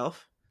comedian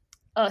yourself.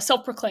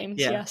 Self-proclaimed.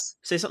 Yeah. Yes.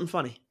 Say something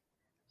funny.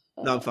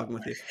 No, I'm fucking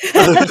with you.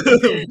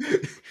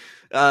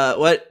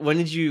 When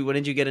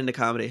did you get into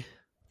comedy?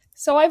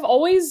 So I've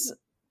always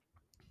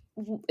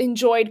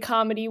enjoyed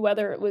comedy,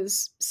 whether it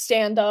was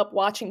stand-up,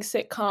 watching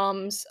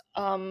sitcoms,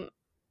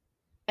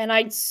 and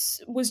I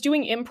was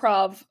doing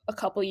improv a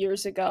couple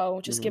years ago,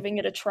 just giving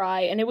it a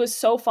try, and it was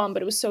so fun,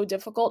 but it was so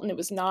difficult, and it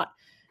was not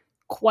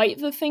quite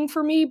the thing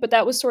for me. But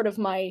that was sort of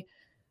my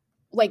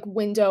like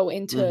window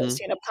into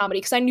stand-up comedy,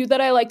 because I knew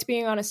that I liked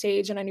being on a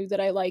stage, and I knew that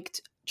I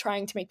liked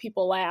trying to make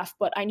people laugh.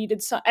 But I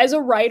needed as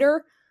a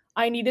writer,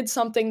 I needed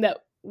something that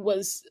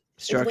was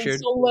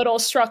structured, a little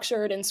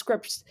structured and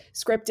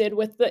scripted.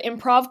 With the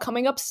improv,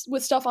 coming up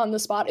with stuff on the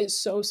spot is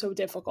so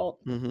difficult.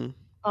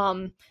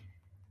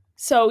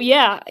 So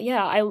yeah,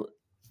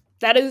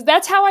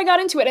 that's how I got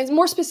into it. And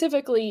more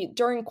specifically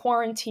during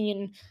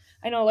quarantine,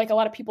 I know like a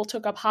lot of people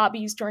took up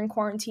hobbies during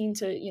quarantine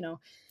to,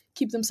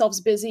 keep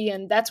themselves busy.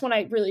 And that's when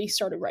I really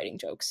started writing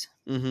jokes.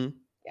 Yeah.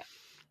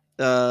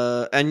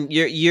 And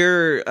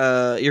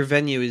your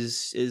venue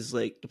is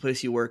like the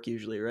place you work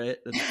usually, right?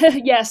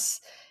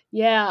 Yes.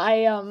 Yeah.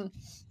 I,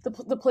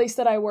 the place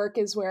that I work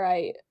is where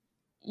I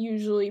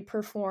usually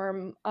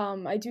perform.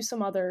 I do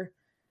some other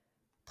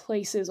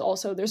places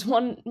also. There's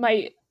one,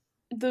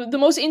 the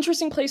most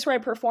interesting place where I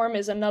perform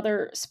is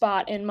another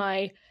spot in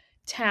my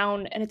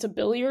town, and it's a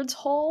billiards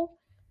hall.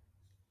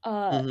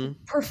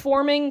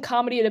 Performing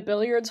comedy at a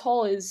billiards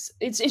hall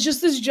it's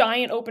just this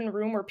giant open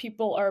room where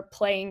people are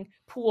playing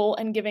pool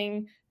and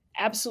giving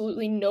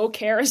absolutely no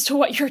care as to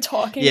what you're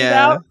talking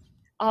about.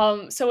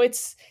 So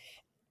it's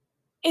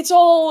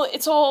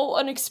all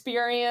an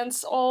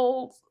experience,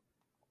 all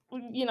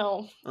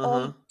all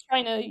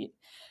trying to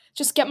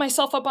just get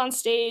myself up on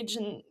stage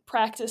and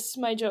practice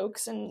my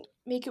jokes and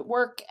make it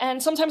work.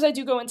 And sometimes I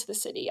do go into the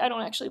city. I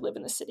don't actually live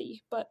in the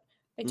city, but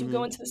I do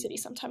go into the city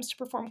sometimes to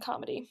perform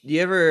comedy. Do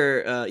you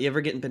ever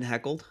been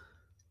heckled?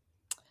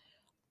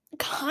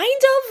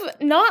 Kind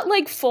of, not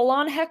like full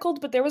on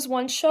heckled, but there was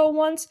one show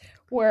once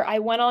where I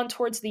went on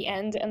towards the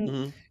end,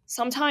 and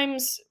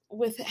sometimes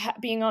with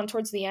being on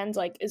towards the end,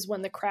 like, is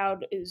when the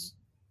crowd is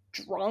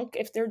drunk.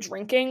 If they're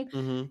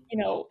drinking,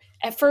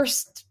 at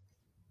first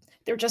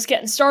they're just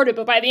getting started,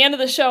 but by the end of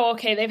the show,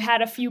 okay, they've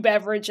had a few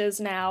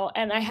beverages now.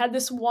 And I have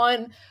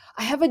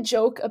a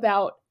joke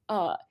about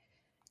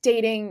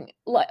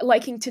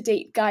liking to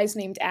date guys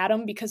named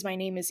Adam because my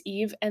name is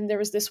Eve. And there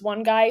was this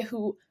one guy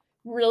who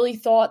really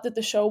thought that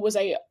the show was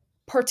a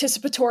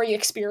participatory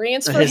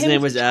experience for him. His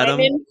name was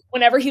Adam?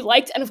 Whenever he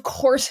liked. And of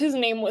course his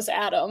name was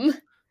Adam.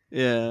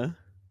 Yeah.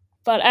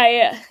 But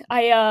I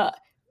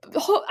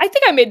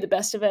think I made the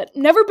best of it.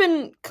 Never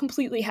been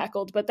completely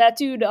heckled, but that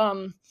dude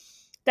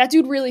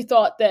really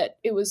thought that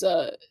it was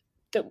that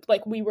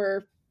like we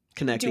were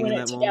connecting doing in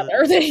it that together,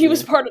 moment. that he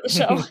was part of the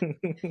show.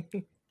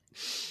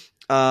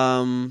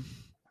 I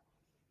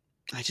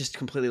just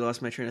completely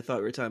lost my train of thought.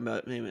 We were talking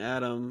about name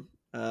Adam.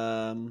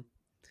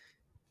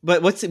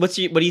 But what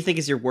do you think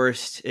is your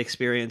worst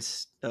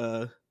experience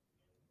doing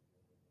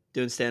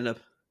stand up?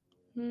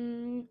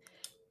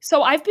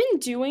 So I've been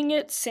doing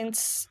it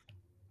since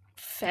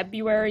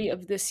February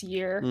of this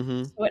year.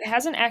 Mm-hmm. So it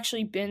hasn't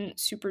actually been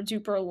super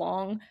duper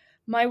long.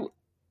 My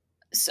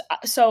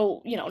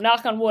so,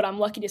 knock on wood, I'm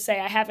lucky to say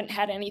I haven't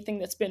had anything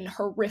that's been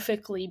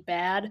horrifically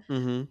bad.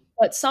 Mm-hmm.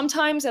 But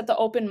sometimes at the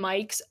open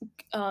mics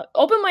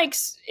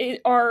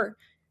are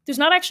there's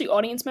not actually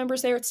audience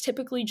members there. It's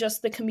typically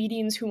just the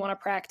comedians who want to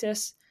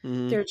practice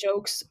Mm-hmm. their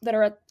jokes that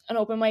are at an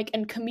open mic.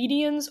 And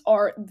comedians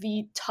are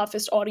the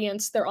toughest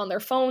audience. They're on their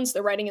phones,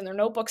 they're writing in their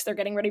notebooks, they're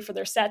getting ready for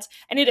their sets,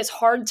 and it is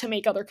hard to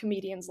make other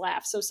comedians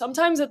laugh. So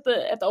sometimes at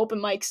the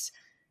open mics,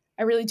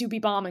 I really do be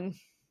bombing.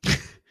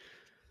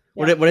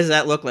 What does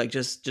that look like?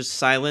 Just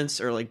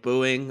silence or like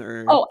booing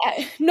or? Oh,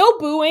 no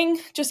booing,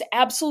 just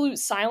absolute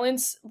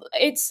silence.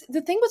 It's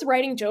the thing with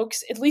writing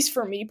jokes, at least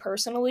for me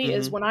personally,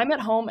 is when I'm at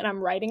home and I'm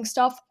writing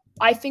stuff,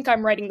 I think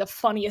I'm writing the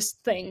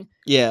funniest thing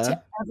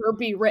to ever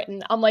be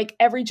written. I'm like,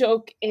 every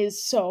joke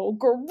is so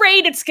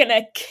great, it's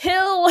gonna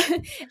kill.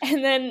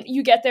 And then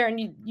you get there and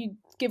you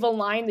give a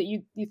line that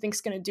you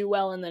think's gonna do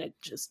well, and then it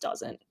just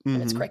doesn't.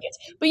 And it's crickets.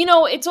 But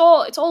it's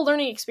all a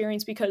learning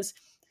experience, because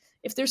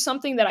if there's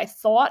something that I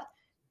thought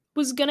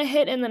was gonna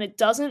hit and then it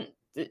doesn't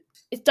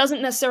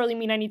necessarily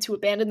mean I need to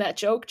abandon that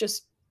joke.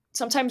 Just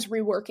sometimes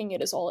reworking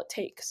it is all it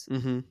takes.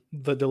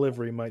 The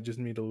delivery might just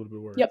need a little bit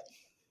of work. Yep.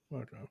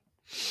 Okay.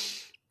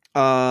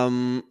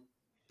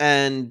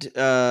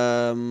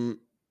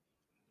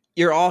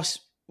 You're also,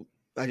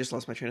 I just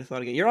lost my train of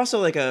thought again. You're also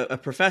like a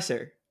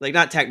professor, like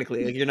not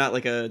technically, like you're not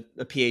like a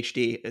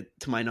PhD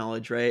to my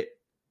knowledge, right?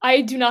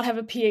 I do not have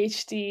a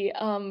PhD,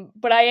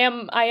 but I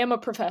am a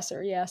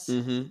professor. Yes.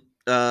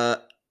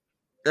 Now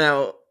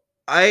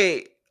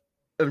I've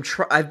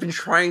been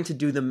trying to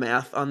do the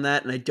math on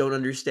that, and I don't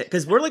understand,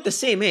 because we're like the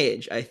same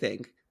age, I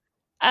think.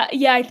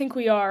 Yeah, I think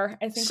we are.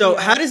 So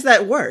how does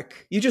that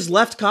work? You just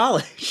left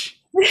college.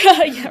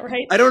 Yeah,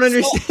 right. I don't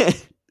understand.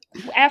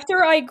 So,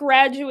 after I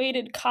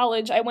graduated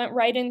college, I went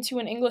right into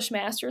an English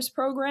master's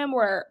program,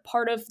 where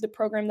part of the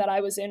program that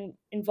I was in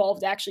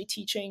involved actually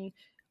teaching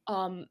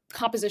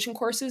composition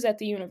courses at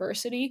the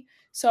university.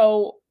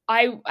 So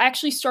I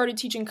actually started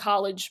teaching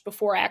college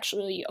before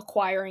actually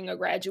acquiring a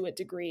graduate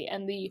degree,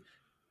 and the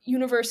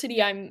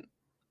university I'm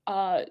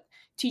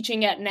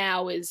teaching at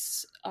now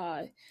is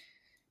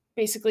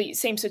basically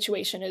same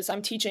situation. As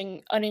I'm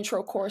teaching an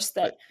intro course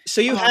that.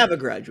 So you have a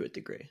graduate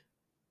degree?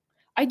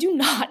 I do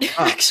not,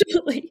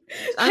 actually.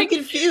 I'm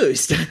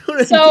confused.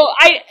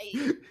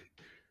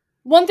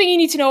 One thing you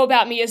need to know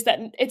about me is that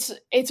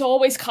it's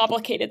always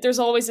complicated. There's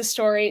always a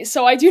story.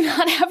 So I do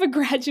not have a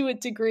graduate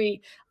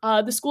degree.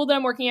 The school that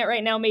I'm working at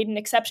right now made an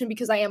exception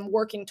because I am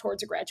working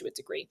towards a graduate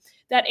degree.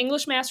 That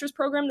English master's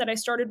program that I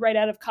started right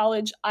out of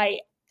college,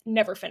 I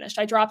never finished.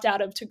 I dropped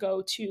out of to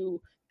go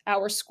to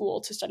our school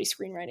to study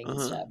screenwriting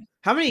instead.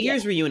 How many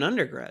years were you in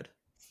undergrad?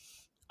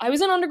 I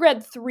was in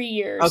undergrad 3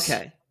 years.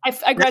 Okay. I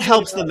graduated. That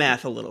helps the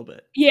math a little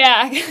bit.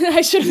 Yeah,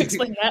 I should have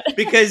explained that.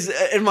 Because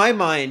in my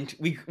mind,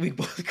 we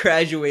both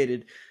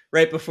graduated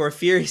right before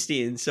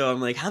Fierstein, so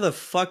I'm like, how the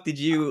fuck did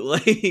you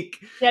like?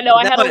 Yeah, no,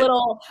 I had a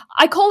little.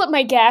 I call it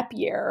my gap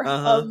year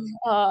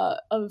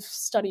of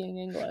studying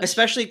English.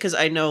 Especially because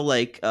I know,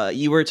 like,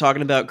 you were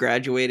talking about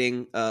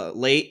graduating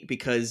late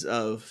because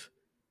of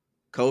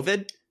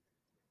COVID,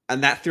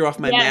 and that threw off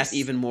my math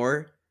even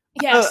more.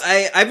 Yes,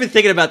 I've been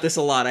thinking about this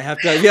a lot. I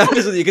have to be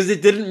honest with you, because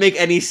it didn't make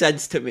any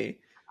sense to me.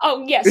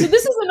 Oh, yeah. So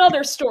this is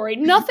another story.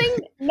 Nothing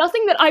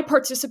that I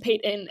participate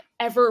in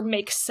ever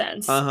makes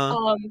sense.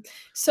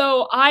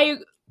 So I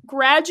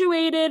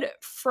graduated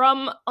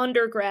from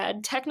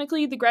undergrad.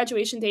 Technically, the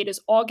graduation date is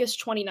August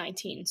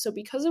 2019. So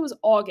because it was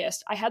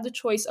August, I had the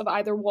choice of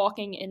either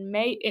walking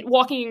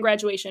in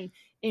graduation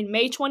in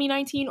May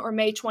 2019 or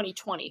May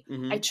 2020.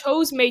 I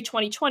chose May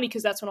 2020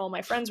 because that's when all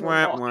my friends were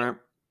walking.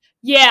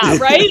 Yeah,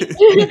 right?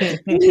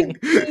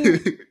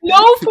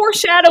 No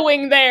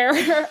foreshadowing there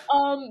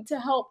to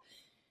help.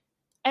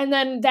 And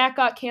then that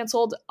got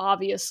canceled,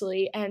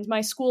 obviously, and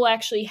my school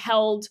actually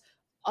held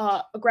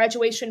a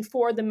graduation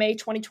for the May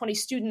 2020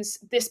 students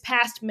this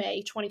past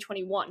May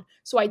 2021.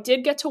 So I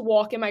did get to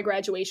walk in my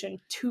graduation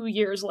 2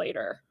 years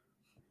later.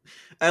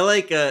 I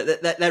like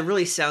that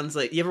really sounds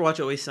like, you ever watch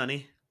Always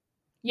Sunny?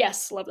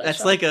 Yes, love that That's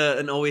show. like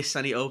an Always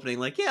Sunny opening.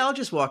 Like, yeah, I'll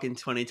just walk in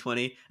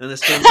 2020. And the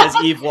screen says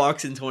Eve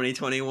walks in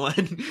 2021.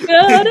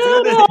 Yeah.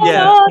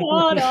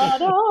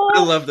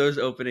 I love those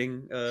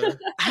opening. I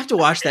have to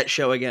watch that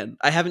show again.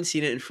 I haven't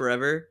seen it in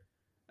forever.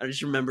 I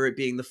just remember it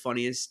being the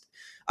funniest.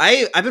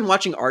 I've been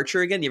watching Archer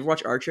again. You ever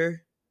watch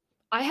Archer?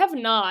 I have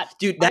not.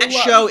 Dude, that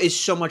show is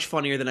so much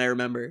funnier than I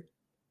remember.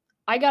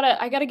 I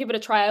gotta give it a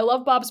try. I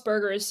love Bob's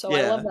Burgers, so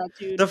I love that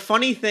dude. The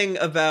funny thing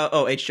about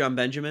H. John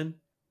Benjamin.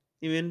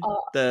 You mean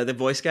the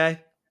voice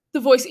guy? The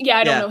voice, yeah,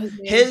 I don't know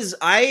his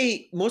name.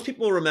 Most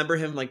people remember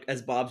him like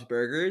as Bob's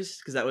Burgers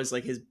because that was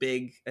like his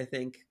big, I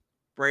think,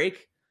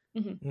 break.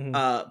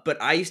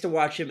 But I used to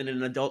watch him in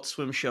an Adult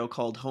Swim show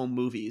called Home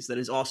Movies that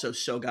is also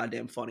so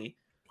goddamn funny.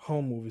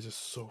 Home Movies is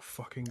so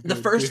fucking good. The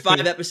first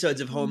 5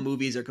 episodes of Home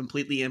Movies are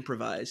completely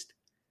improvised.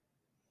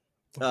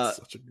 That's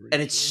such a great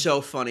and it's show.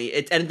 so funny.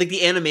 And like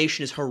the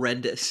animation is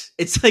horrendous.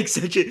 It's like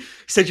such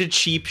a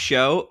cheap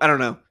show. I don't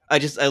know.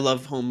 I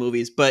love home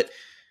movies, but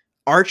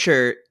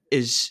Archer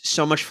is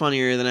so much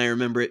funnier than I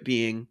remember it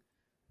being.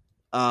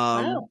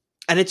 Wow.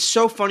 And it's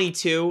so funny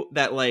too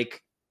that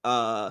like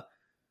in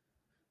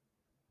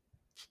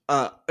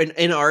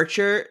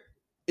Archer,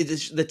 it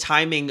is, the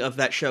timing of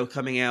that show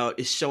coming out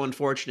is so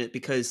unfortunate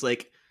because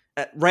like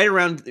right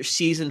around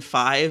season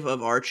 5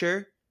 of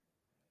Archer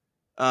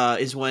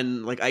is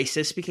when like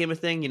ISIS became a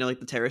thing, you know, like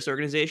the terrorist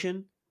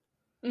organization.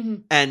 Mm-hmm.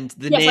 And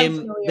the Yes, I'm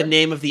name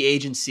familiar. of the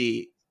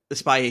agency, the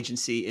spy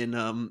agency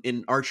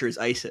in Archer is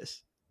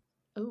ISIS.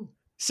 Oh.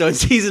 So in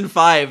season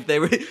 5,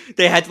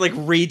 they had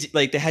to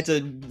they had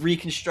to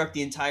reconstruct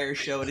the entire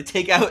show to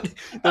take out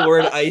the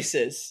word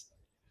ISIS.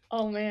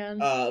 Oh man.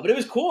 But it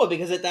was cool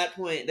because at that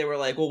point they were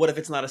like, well, what if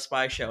it's not a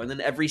spy show? And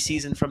then every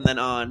season from then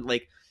on,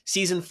 like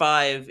season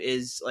 5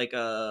 is like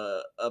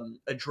a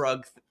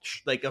drug,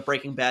 like a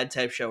Breaking Bad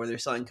type show where they're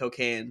selling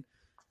cocaine.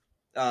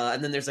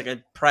 And then there's like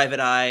a Private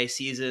Eye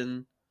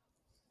season.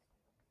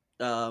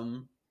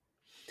 So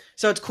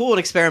it's cool and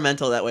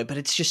experimental that way, but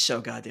it's just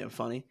so goddamn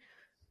funny.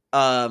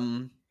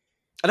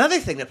 Another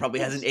thing that probably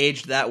hasn't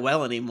aged that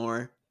well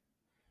anymore.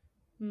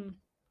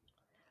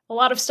 A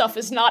lot of stuff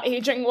is not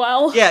aging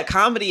well. Yeah,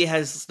 comedy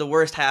has the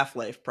worst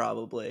half-life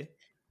probably.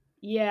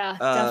 Yeah,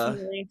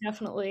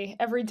 definitely.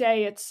 Every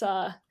day it's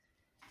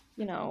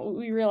you know,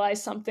 we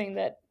realize something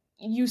that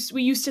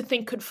we used to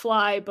think could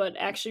fly, but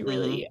actually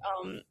really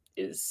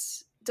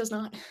does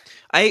not.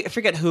 I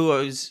forget who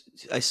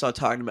I saw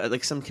talking about,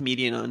 like some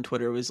comedian on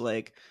Twitter was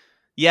like,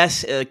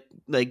 yes,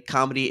 like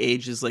comedy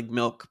ages like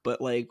milk,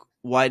 but like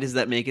why does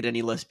that make it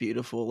any less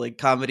beautiful? Like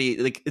comedy,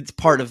 like it's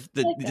part of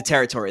the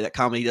territory that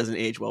comedy doesn't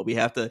age well. We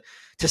have to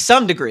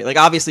some degree, like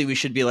obviously we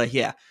should be like,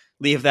 yeah,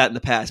 leave that in the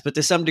past, but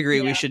to some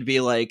degree we should be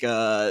like,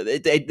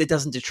 it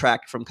doesn't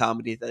detract from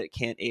comedy that it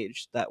can't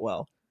age that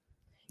well.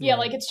 Yeah,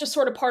 like it's just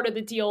sort of part of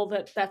the deal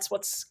that's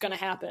what's gonna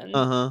happen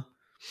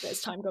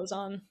as time goes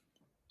on.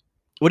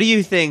 What do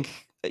you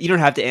think? You don't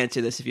have to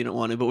answer this if you don't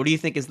want to, but what do you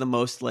think is the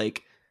most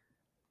like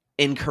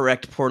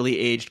incorrect, poorly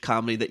aged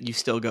comedy that you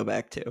still go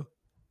back to?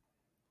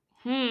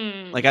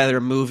 Like either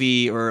a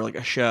movie or like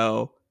a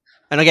show.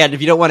 And again,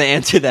 if you don't want to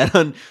answer that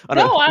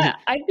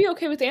I'd be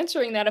okay with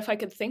answering that if I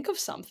could think of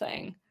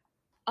something.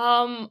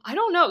 I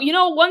don't know. You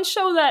know, one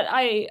show that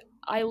I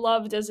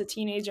loved as a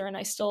teenager and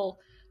I still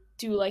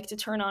do like to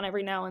turn on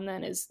every now and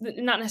then is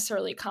not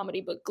necessarily a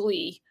comedy, but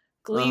Glee.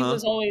 Glee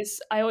was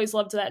I always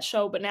loved that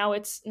show, but now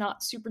it's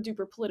not super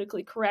duper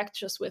politically correct,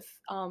 just with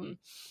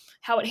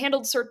how it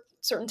handled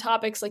certain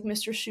topics. Like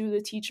Mr. Shu,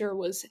 the teacher,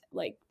 was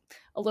like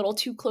a little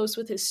too close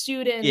with his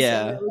students.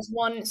 Yeah. And there was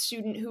one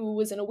student who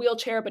was in a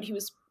wheelchair, but he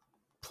was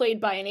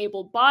played by an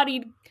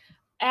able-bodied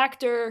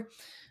actor.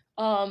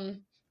 I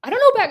don't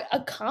know about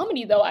a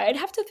comedy though. I'd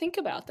have to think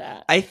about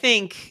that. I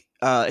think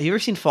have you ever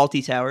seen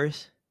Fawlty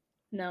Towers?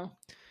 No.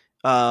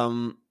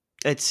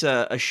 It's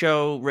a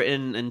show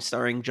written and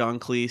starring John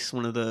Cleese,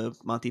 one of the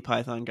Monty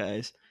Python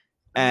guys.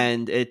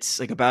 And it's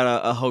like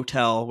about a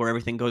hotel where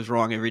everything goes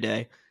wrong every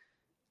day.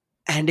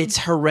 And it's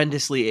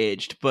horrendously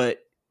aged, but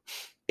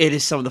it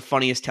is some of the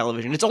funniest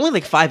television. It's only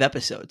like 5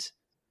 episodes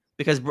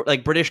because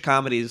like British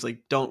comedies like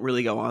don't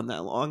really go on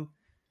that long.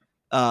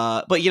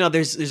 But you know,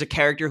 there's a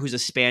character who's a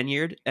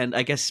Spaniard, and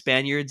I guess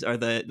Spaniards are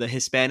the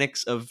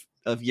Hispanics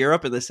of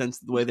Europe in the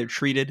sense of the way they're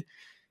treated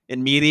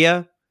in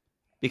media,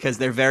 because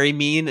they're very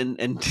mean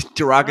and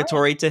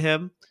derogatory to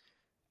him.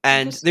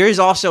 And there is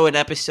also an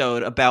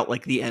episode about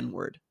like the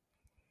N-word.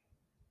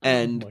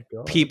 And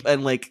people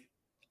and like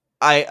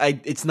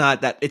it's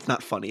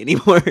not funny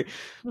anymore.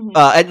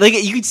 And like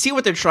you can see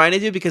what they're trying to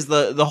do, because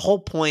the whole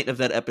point of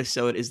that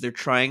episode is they're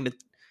trying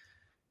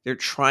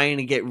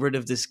to get rid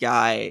of this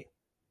guy.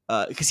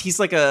 Because he's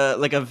like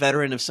a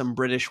veteran of some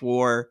British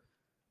war.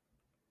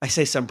 I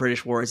say some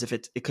British war as if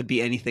it could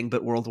be anything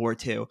but World War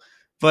II.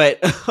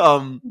 But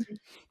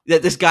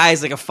that this guy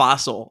is like a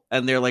fossil,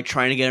 and they're like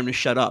trying to get him to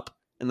shut up,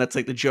 and that's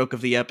like the joke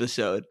of the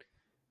episode.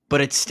 But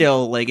it's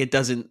still like it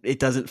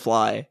doesn't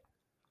fly.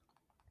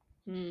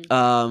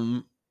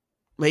 But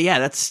yeah,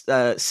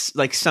 that's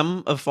like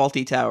some of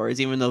Fawlty Towers,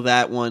 even though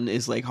that one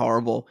is like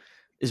horrible,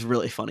 is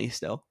really funny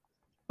still.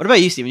 What about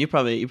you, Steven? You're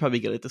probably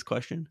good at this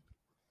question.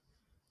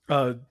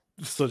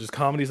 So just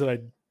comedies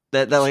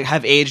that like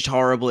have aged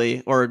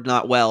horribly or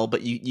not well,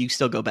 but you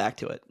still go back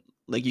to it.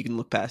 Like you can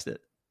look past it.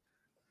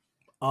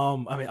 I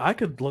mean, I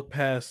could look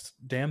past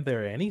damn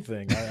near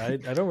anything. I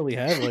don't really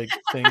have like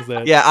things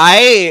that. Yeah,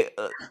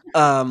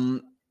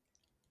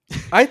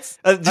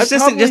 just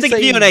to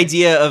give you an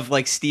idea of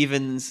like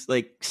Steven's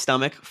like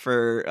stomach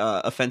for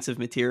offensive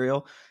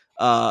material.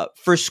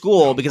 For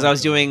school, because I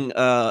was doing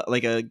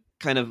like a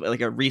kind of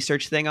like a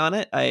research thing on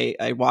it.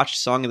 I watched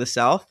Song of the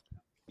South.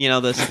 You know,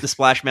 the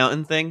Splash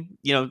Mountain thing.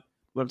 You know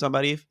what I'm talking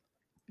about, Eve?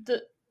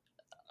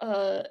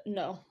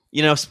 No.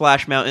 You know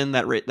Splash Mountain,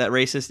 that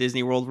racist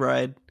Disney World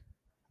ride?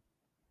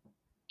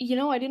 You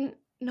know, I didn't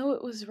know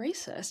it was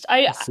racist.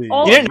 You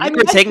didn't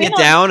know taking it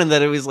down and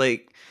that it was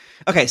like...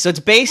 Okay, so it's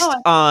based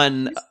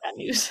on... That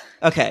news.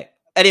 Okay,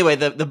 anyway,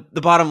 the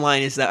bottom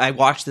line is that I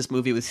watched this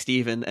movie with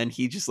Steven and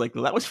he just like,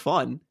 well, that was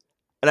fun.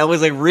 And I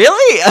was like,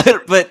 really?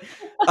 But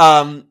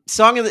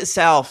Song of the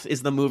South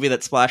is the movie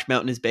that Splash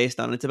Mountain is based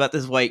on. It's about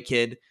this white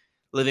kid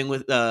staying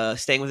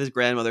with his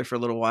grandmother for a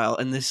little while,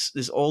 and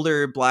this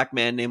older black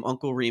man named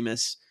Uncle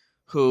Remus,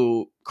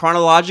 who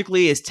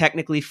chronologically is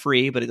technically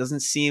free, but it doesn't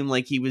seem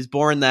like he was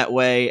born that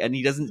way, and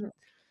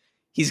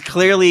he's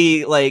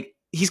clearly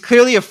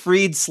a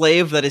freed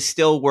slave that is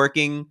still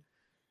working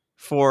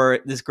for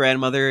this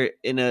grandmother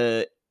in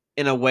a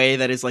way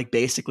that is like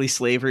basically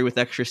slavery with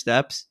extra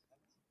steps.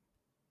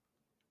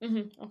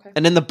 Okay.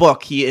 And in the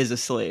book, he is a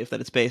slave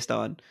that it's based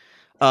on.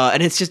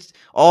 And it's just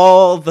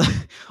all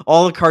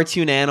the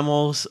cartoon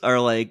animals are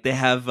like, they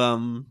have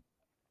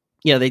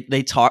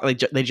they talk, like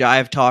they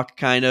jive talk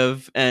kind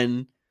of,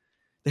 and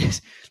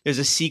there's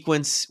a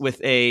sequence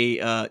with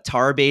a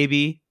tar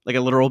baby, like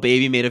a literal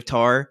baby made of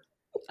tar.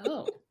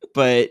 Oh.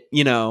 But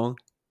I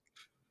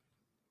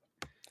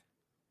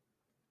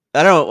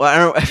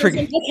don't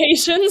forget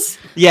implications.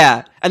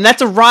 Yeah, and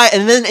that's a ride.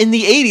 And then in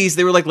the 80s,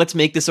 they were like, let's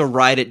make this a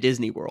ride at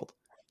Disney World.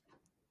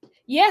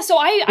 Yeah, so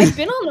I've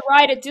been on the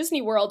ride at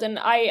Disney World, and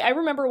I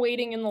remember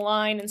waiting in the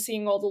line and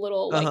seeing all the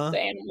little the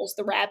animals,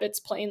 the rabbits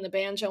playing the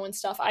banjo and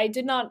stuff. I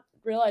did not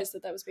realize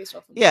that was based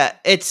off of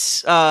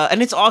it's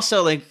and it's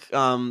also like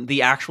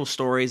the actual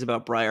stories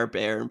about Briar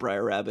Bear and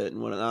Briar Rabbit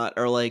and whatnot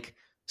are like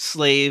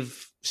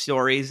slave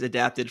stories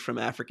adapted from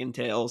African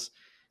tales.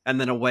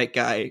 And then a white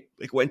guy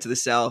like went to the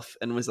South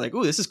and was like,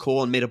 "Ooh, this is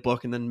cool," and made a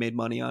book and then made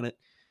money on it.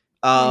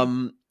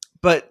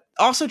 But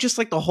also just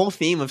like the whole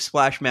theme of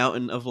Splash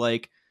Mountain of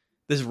like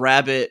this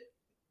rabbit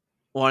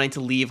wanting to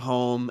leave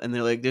home, and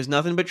they're like, "There's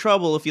nothing but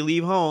trouble if you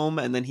leave home,"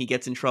 and then he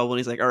gets in trouble and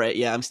he's like, "All right,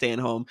 yeah, I'm staying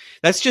home."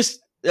 That's just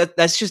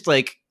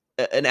like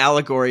an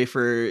allegory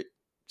for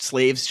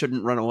slaves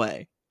shouldn't run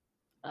away.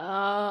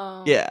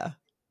 Oh. Yeah.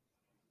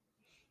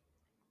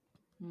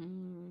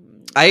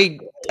 I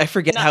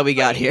forget how we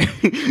got here.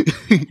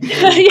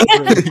 Movie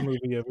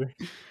ever.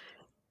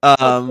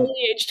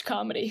 Poorly aged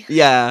comedy.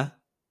 Yeah.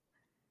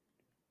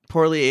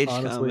 Poorly aged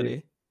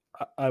comedy.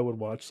 I would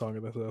watch Song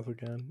of the South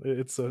again.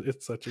 It's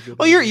such a good.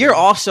 Well, you're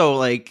also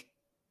like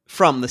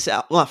from the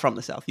South. Well, not from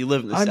the South. You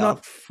live in the South. I'm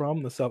not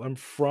from the South. I'm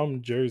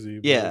from Jersey.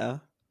 Yeah.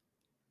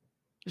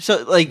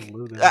 So like,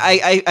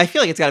 I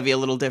feel like it's got to be a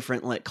little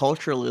different, like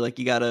culturally. Like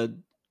you gotta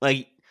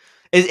like,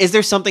 is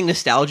there something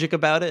nostalgic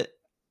about it?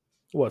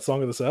 What,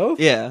 Song of the South?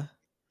 Yeah.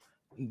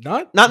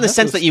 Not in the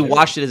sense that you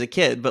watched it as a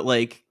kid, but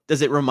like,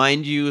 does it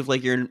remind you of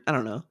like your, I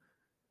don't know,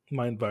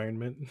 my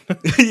environment?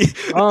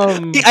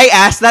 I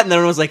asked that, and then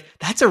I was like,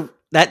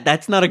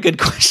 that's not a good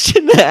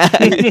question to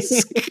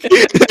ask.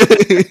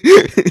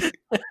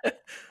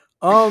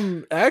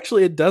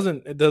 Actually, it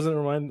doesn't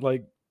remind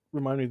me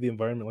of the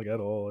environment like at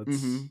all.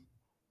 It's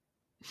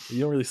you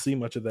don't really see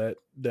much of that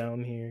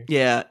down here.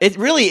 Yeah, it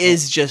really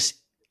is just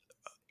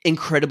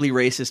incredibly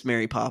racist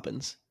Mary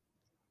Poppins.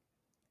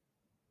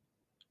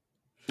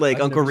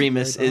 Like Uncle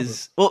Remus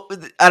is, well,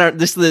 I don't,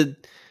 this the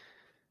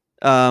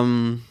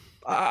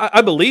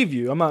I believe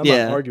you. I'm not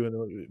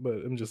arguing, but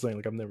I'm just saying,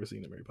 like, I've never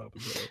seen a Mary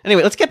Poppins.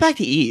 Anyway, let's get back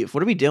to Eve.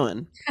 What are we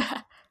doing?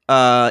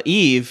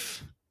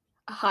 Eve.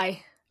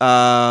 Hi.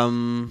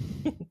 I'm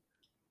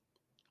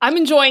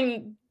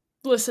enjoying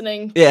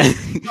listening. Yeah.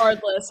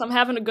 Regardless, I'm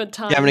having a good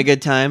time. You're having a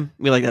good time?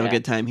 We like to have a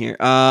good time here.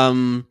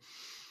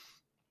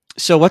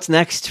 So what's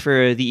next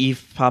for the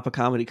Eve Papa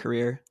comedy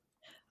career?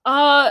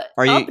 Up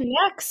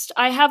next,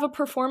 I have a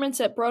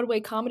performance at Broadway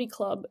Comedy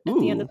Club at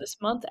the end of this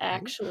month,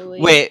 actually.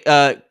 Wait,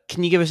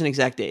 can you give us an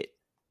exact date?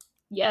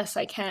 Yes,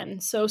 I can.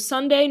 So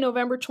Sunday,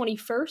 November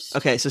 21st.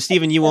 Okay, so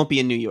Steven, you won't be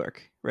in New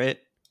York, right?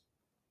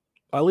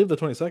 I'll leave the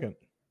 22nd.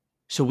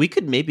 So we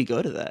could maybe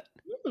go to that.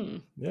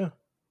 Yeah.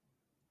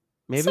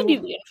 Maybe send you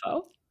the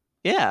info.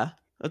 Yeah.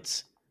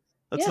 Let's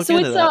look so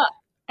into that.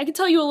 I can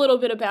tell you a little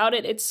bit about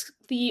it. It's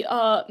the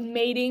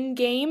mating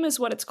game is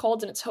what it's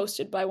called, and it's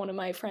hosted by one of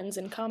my friends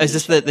in comedy. Is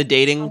this the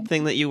dating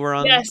thing that you were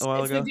on a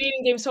while ago? It's the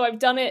dating game. So I've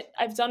done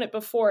it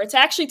before. It's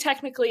actually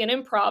technically an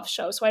improv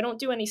show, so I don't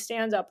do any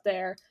stand up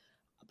there.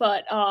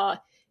 But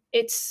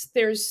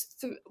there's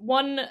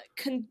one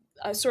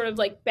sort of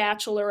like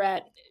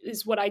bachelorette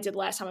is what I did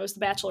last time. I was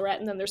the bachelorette,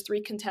 and then there's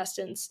 3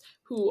 contestants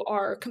who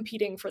are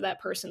competing for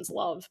that person's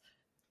love.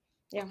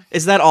 Yeah.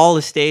 Is that all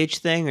a stage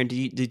thing, or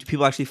did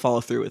people actually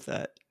follow through with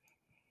that?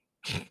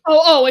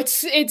 Oh,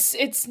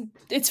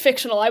 it's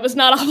fictional. I was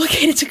not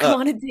obligated to go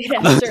on a date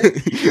after.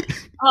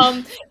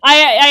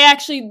 I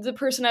actually, the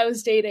person I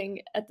was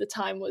dating at the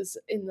time was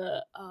in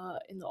the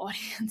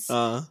audience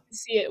to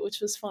see it, which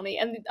was funny.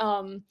 And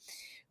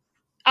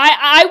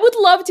I would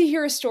love to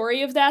hear a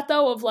story of that,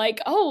 though, of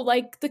like,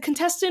 the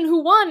contestant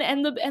who won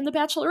and the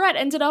bachelorette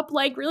ended up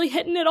like really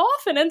hitting it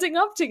off and ending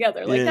up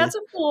together. Like that's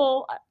a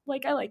cool.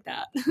 Like I like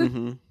that.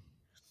 Mm-hmm.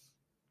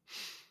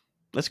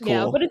 That's cool.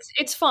 Yeah, but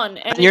it's fun.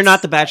 And you're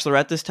not the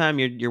bachelorette this time.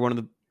 You're one of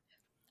the.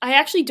 I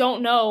actually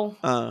don't know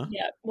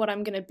yet what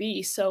I'm gonna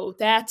be. So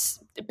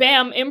that's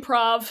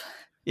improv.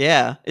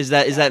 Yeah, does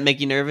that make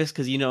you nervous?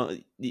 Because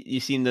you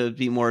seem to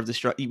be more of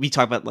the we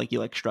talk about like you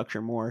like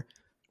structure more.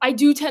 I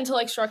do tend to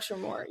like structure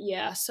more.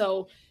 Yeah.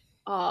 So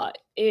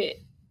even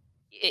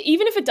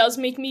if it does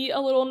make me a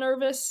little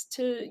nervous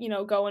to,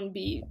 go and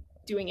be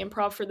doing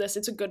improv for this,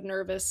 it's a good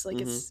nervous. Like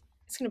Mm-hmm.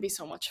 it's going to be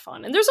so much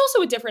fun. And there's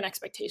also a different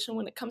expectation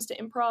when it comes to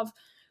improv.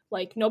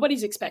 Like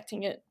nobody's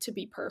expecting it to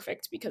be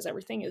perfect because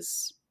everything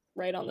is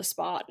right on the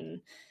spot,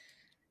 and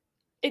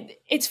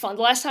it's fun.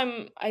 The last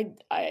time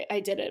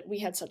I did it, we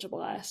had such a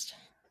blast.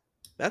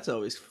 That's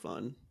always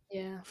fun.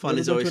 Yeah. Fun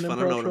is always fun. I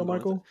don't know what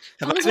I'm going with.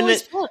 Fun is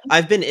always fun.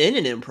 I've been in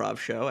an improv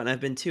show, and I've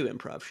been to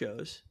improv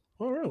shows.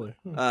 Oh, really?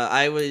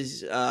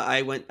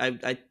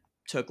 I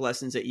took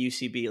lessons at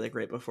UCB like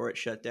right before it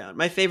shut down.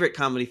 My favorite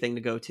comedy thing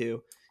to go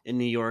to in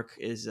New York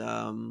is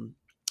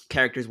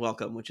Characters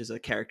Welcome, which is a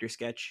character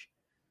sketch.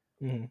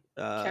 Mm-hmm.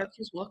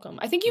 Characters Welcome.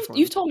 I think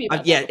you've told me about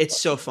that. Yeah, it's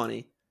so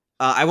funny.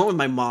 I went with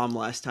my mom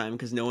last time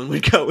because no one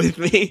would go with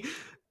me.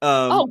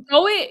 Go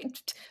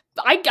it.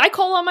 I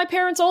call on my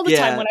parents all the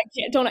time when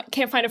I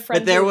can't find a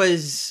friend. But there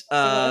was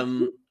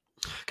God,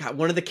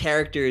 one of the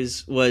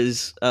characters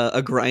was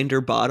a grinder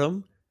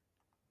bottom,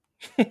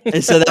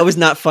 and so that was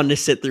not fun to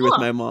sit through with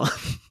my mom.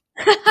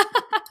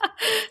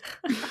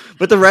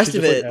 But the rest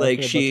of it,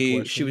 like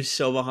she was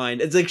so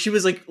behind. It's like she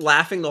was like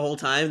laughing the whole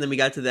time, and then we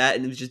got to that,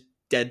 and it was just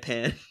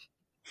deadpan.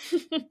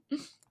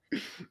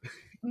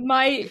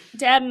 My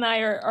dad and I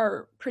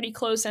are pretty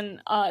close,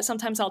 and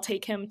sometimes I'll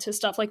take him to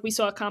stuff. Like we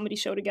saw a comedy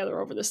show together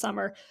over the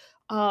summer,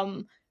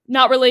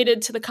 not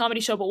related to the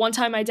comedy show, but one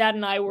time my dad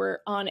and I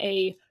were on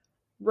a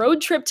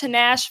road trip to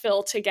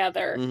Nashville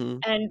together,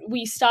 and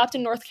we stopped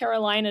in North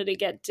Carolina to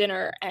get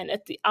dinner. And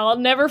I'll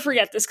never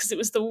forget this because it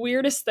was the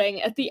weirdest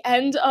thing. At the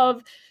end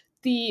of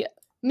the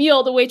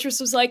meal, the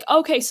waitress was like,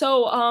 "Okay,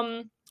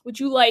 so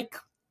would you like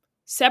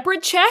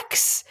separate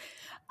checks?"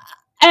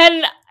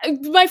 And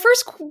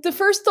the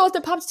first thought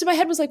that popped into my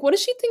head was like, what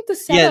does she think the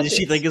setup is? Yeah, does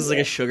she think it's like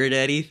a sugar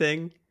daddy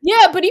thing?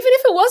 Yeah, but even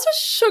if it was a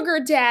sugar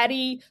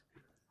daddy,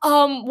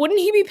 wouldn't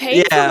he be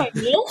paying for my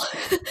meal?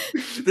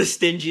 The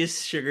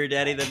stingiest sugar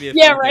daddy, that'd be a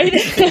yeah, right?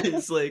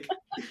 It's like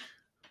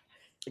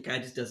the guy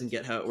just doesn't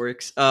get how it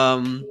works.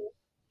 Yeah,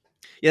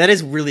 that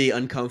is really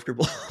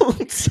uncomfortable. Yeah,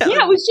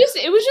 it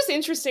was just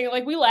interesting.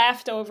 Like we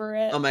laughed over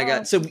it. Oh my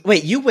god. So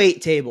wait, you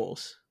wait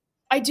tables.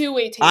 I do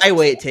wait tables. I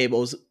wait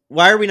tables.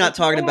 Why are we not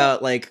talking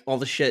about like all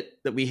the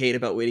shit that we hate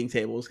about waiting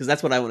tables? Because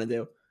that's what I want to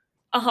do.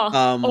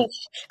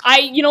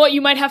 You know what?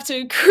 You might have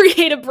to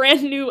create a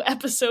brand new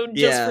episode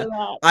just for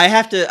that. I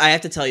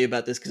have to tell you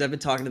about this because I've been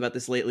talking about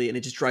this lately, and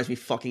it just drives me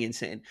fucking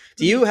insane.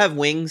 Do you have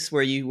wings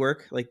where you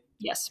work? Like,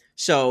 yes.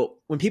 So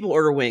when people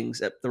order wings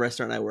at the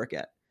restaurant I work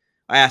at,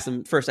 I ask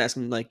them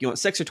like, you want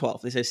 6 or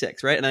 12? They say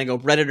 6, right? And I go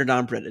breaded or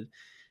non-breaded,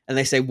 and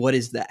they say, what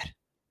is that?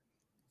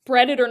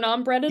 Breaded or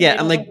non-breaded? Yeah,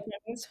 I'm like,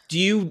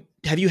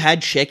 have you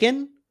had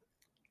chicken?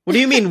 What do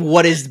you mean,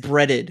 what is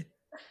breaded?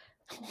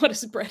 What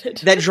is breaded?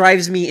 That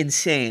drives me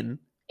insane.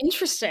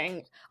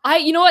 Interesting.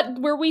 You know what?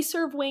 Where we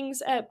serve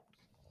wings at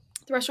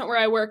the restaurant where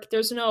I work,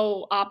 there's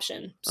no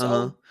option.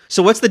 So,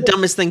 So what's the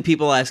dumbest thing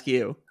people ask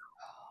you?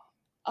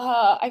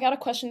 I got a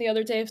question the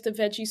other day if the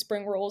veggie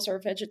spring rolls are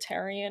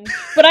vegetarian.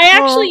 But I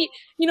actually,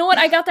 you know what?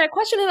 I got that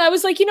question and I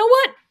was like, you know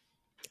what?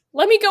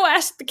 Let me go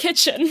ask the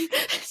kitchen.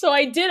 So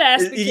I did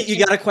ask the kitchen.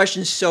 You got a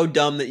question so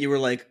dumb that you were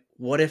like,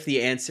 what if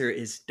the answer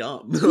is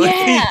dumb?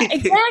 Yeah,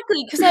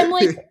 exactly. Because I'm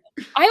like,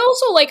 I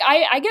also like,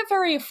 I get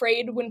very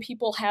afraid when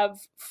people have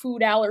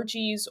food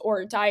allergies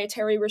or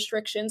dietary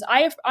restrictions.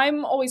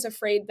 I'm always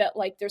afraid that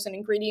like there's an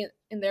ingredient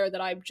in there that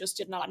I just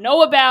did not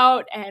know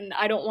about, and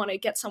I don't want to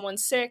get someone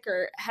sick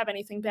or have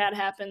anything bad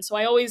happen. So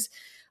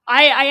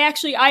I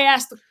ask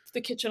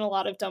the kitchen a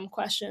lot of dumb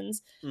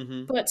questions.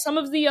 But some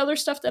of the other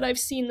stuff that I've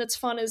seen that's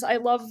fun is I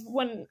love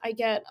when I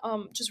get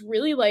just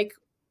really like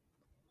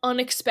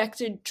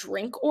unexpected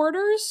drink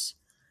orders,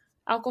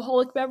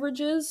 alcoholic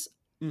beverages.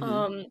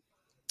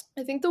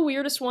 I think the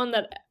weirdest one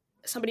that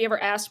somebody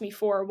ever asked me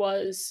for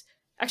was,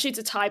 actually it's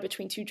a tie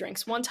between two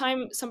drinks. One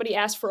time somebody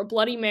asked for a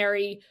Bloody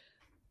Mary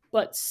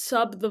but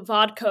sub the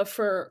vodka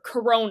for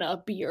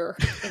Corona beer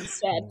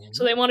instead.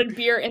 So they wanted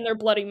beer in their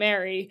Bloody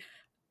Mary.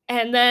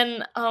 And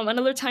then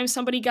another time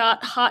somebody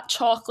got hot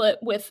chocolate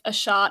with a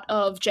shot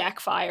of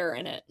Jack Fire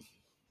in it.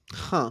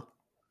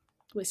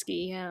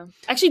 Whiskey, yeah.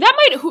 Actually,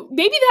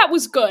 maybe that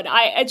was good.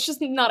 It's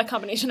just not a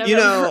combination I've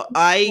ever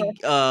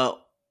heard.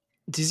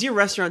 Does your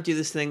restaurant do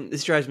this thing?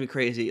 This drives me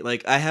crazy.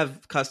 Like, I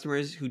have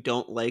customers who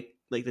don't like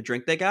the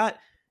drink they got,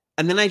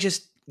 and then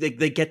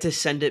they get to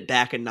send it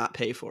back and not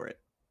pay for it.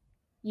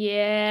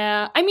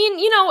 Yeah. I mean,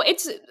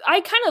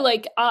 I kind of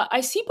like, I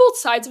see both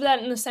sides of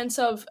that in the sense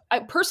of,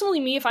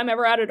 personally, me, if I'm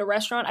ever out at a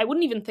restaurant, I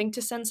wouldn't even think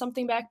to send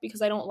something back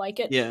because I don't like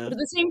it. Yeah. But at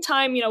the same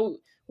time,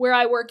 where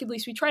I work, at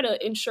least we try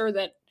to ensure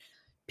that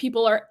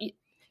people are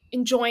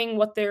enjoying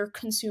what they're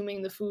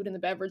consuming, the food and the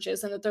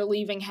beverages, and that they're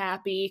leaving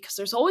happy, because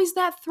there's always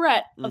that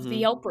threat of the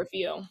Yelp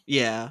review.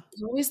 Yeah.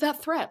 There's always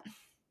that threat.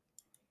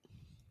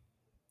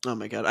 Oh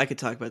my god, I could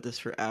talk about this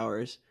for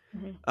hours.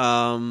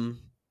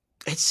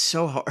 It's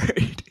so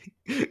hard.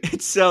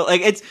 It's so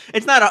like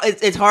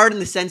it's hard in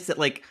the sense that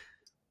like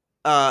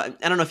I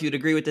don't know if you'd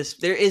agree with this.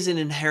 There is an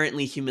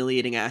inherently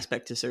humiliating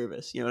aspect to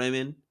service. You know what I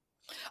mean?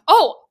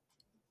 Oh,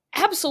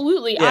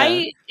 absolutely.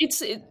 Yeah.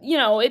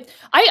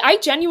 I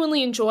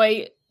genuinely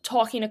enjoy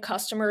talking to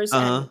customers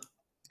and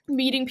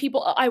meeting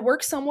people. I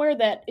work somewhere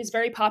that is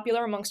very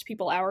popular amongst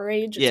people our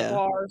age. It's a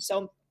bar,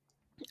 so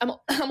I'm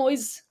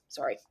always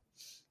sorry.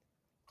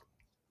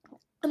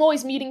 I'm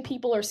always meeting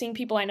people or seeing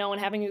people I know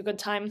and having a good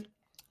time.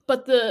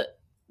 But the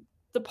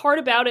part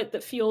about it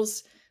that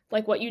feels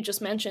like what you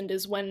just mentioned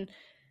is when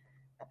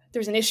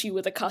there's an issue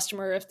with a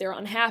customer, if they're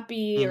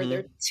unhappy or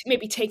they're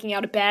maybe taking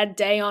out a bad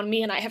day on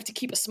me and I have to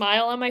keep a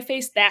smile on my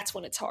face, that's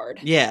when it's hard.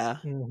 Yeah.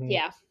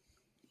 Yeah.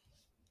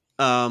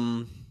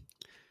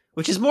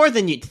 Which is more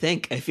than you'd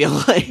think, I feel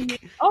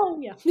like. Oh,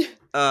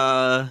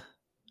 yeah.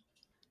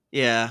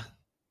 Yeah.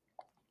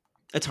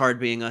 It's hard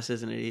being us,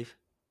 isn't it, Eve?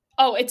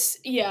 Oh, it's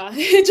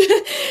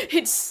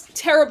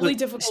terribly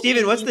difficult.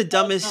 Steven, what's the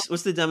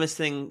dumbest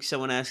thing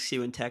someone asks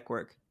you in tech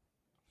work?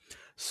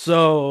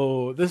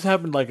 So this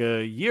happened like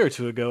a year or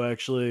two ago,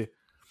 actually,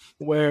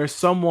 where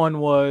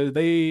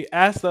they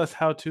asked us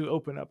how to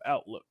open up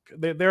Outlook.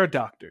 They're a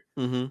doctor.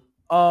 Or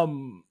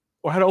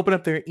how to open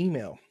up their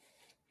email.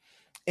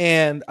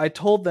 And I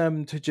told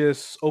them to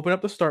just open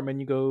up the start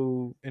menu,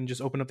 go and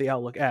just open up the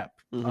Outlook app,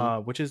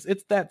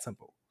 it's that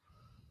simple.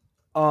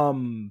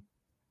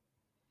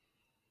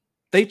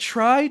 They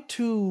tried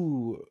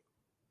to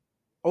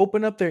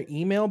open up their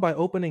email by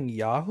opening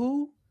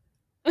Yahoo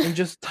and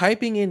just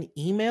typing in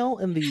email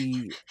in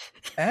the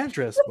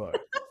address bar.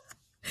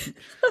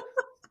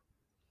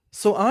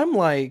 So I'm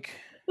like,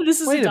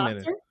 this is wait a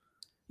minute.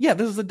 Yeah,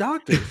 this is a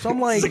doctor. So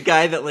I'm like, this is a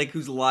guy that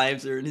whose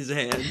lives are in his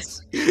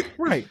hands.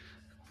 Right.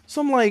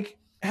 So I'm like,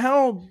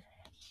 how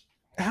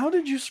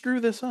did you screw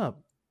this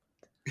up?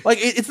 Like,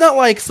 it's not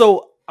like,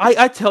 so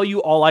I tell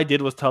you all I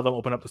did was tell them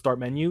open up the start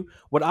menu.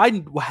 What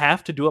I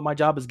have to do at my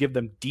job is give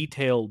them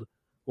detailed,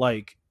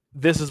 like,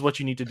 this is what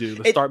you need to do.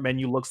 The start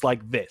menu looks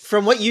like this.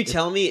 From what you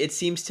tell me, it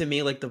seems to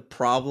me like the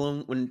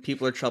problem when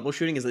people are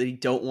troubleshooting is that they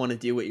don't want to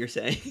do what you're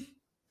saying.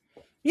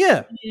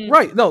 Yeah,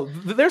 right. No,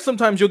 there's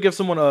sometimes you'll give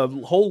someone a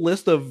whole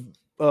list of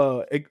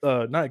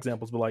not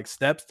examples, but like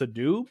steps to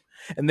do,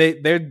 and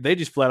they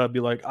just flat out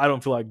be like, I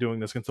don't feel like doing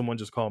this. Can someone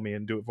just call me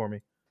and do it for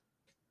me?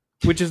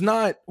 Which is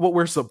not what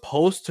we're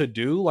supposed to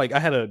do. Like, I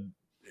had a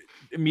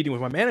meeting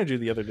with my manager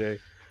the other day.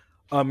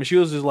 And she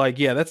was just like,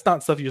 yeah, that's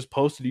not stuff you're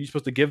supposed to do. You're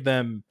supposed to give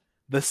them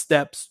the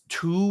steps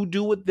to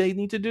do what they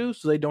need to do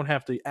so they don't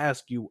have to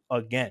ask you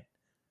again.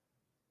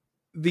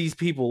 These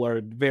people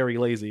are very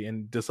lazy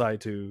and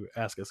decide to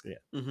ask us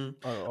again.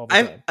 All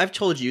the time. I've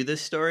told you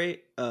this story,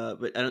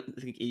 but I don't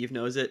think Eve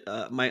knows it.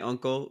 My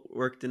uncle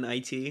worked in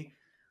IT.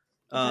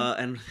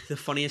 And the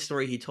funniest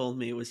story he told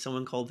me was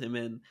someone called him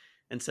in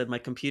and said, my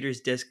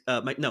computer's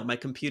my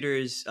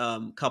computer's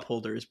cup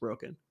holder is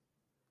broken.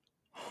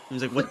 He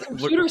was like, "What?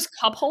 Computer's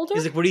cup holder?"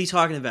 He's like, "What are you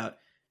talking about?"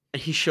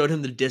 And he showed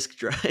him the disk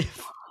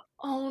drive.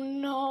 Oh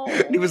no!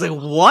 And he was like,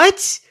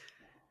 "What?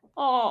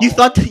 Oh, you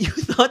thought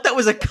that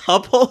was a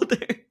cup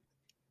holder?"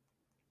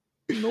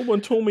 No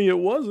one told me it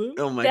wasn't.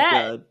 Oh my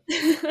god!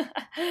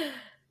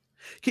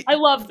 I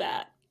love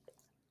that.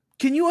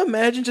 Can you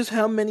imagine just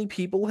how many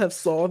people have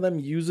saw them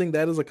using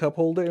that as a cup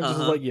holder and just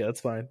was like, yeah, it's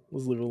fine.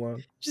 Let's leave it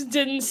alone. Just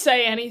didn't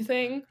say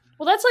anything.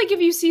 Well, that's like if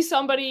you see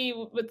somebody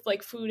with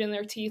like food in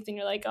their teeth and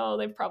you're like, oh,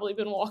 they've probably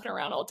been walking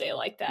around all day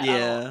like that.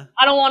 Yeah.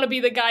 I don't want to be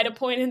the guy to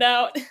point it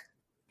out.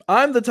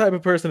 I'm the type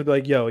of person to be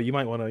like, yo, you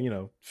might want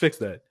to, fix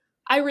that.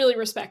 I really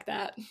respect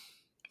that.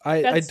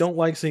 I don't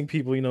like seeing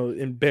people,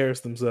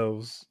 embarrass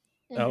themselves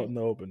out in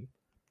the open.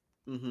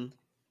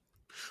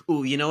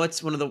 Ooh, you know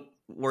what's one of the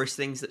worst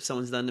things that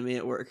someone's done to me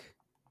at work?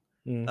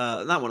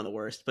 Not one of the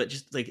worst, but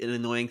just like an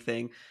annoying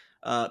thing.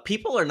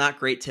 People are not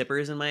great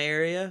tippers in my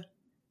area.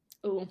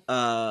 Ooh.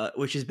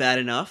 Which is bad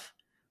enough.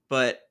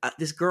 But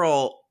this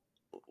girl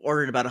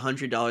ordered about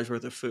 $100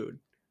 worth of food.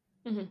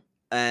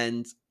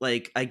 And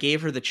like I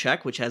gave her the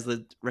check, which has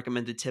the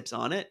recommended tips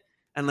on it.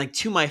 And like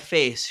to my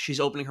face, she's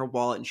opening her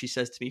wallet and she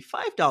says to me,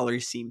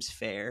 $5 seems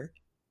fair.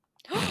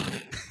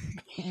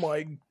 Oh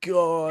my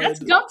god, that's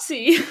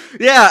gutsy.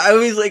 Yeah, I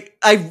was like,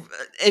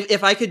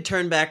 if I could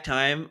turn back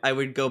time, I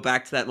would go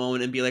back to that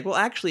moment and be like, well,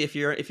 actually, if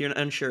you're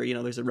unsure,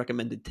 there's a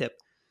recommended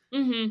tip.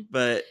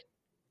 But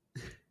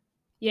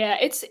yeah,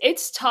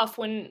 it's tough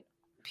when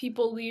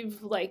people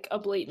leave like a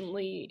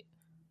blatantly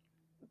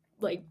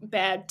like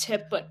bad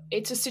tip, but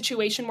it's a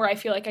situation where I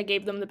feel like I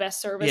gave them the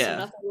best service and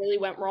nothing really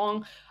went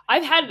wrong.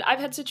 I've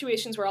had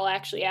situations where I'll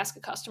actually ask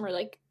a customer,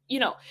 like,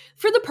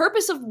 for the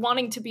purpose of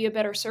wanting to be a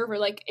better server,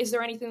 like, is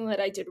there anything that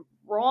I did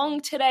wrong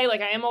today?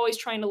 Like, I am always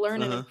trying to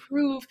learn and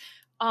improve.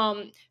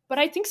 But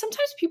I think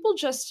sometimes people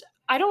just,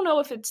 I don't know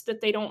if it's that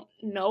they don't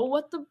know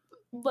what the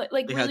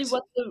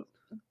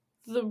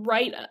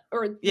right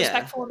or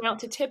respectful amount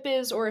to tip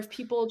is, or if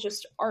people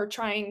just are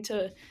trying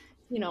to,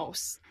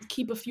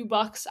 keep a few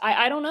bucks.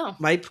 I don't know.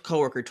 My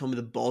coworker told me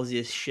the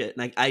ballsiest shit,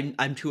 and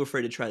I'm too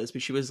afraid to try this,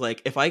 but she was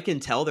like, if I can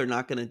tell they're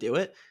not going to do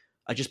it,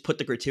 I just put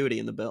the gratuity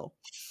in the bill.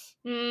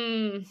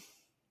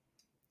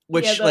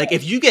 Which, Yeah, like,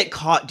 if you get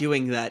caught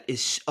doing that,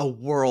 is a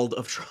world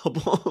of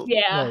trouble.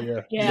 Yeah, Oh,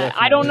 yeah, yeah.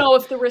 I don't definitely. know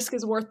if the risk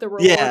is worth the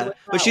reward Yeah, with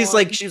but that she was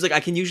one. like, I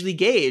can usually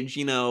gauge,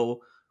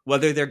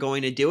 whether they're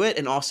going to do it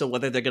and also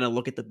whether they're going to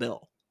look at the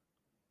bill.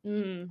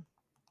 Mm.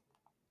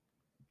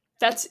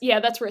 That's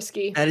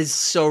risky. That is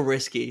so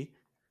risky.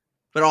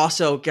 But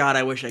also, God,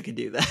 I wish I could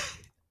do that.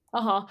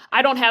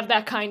 I don't have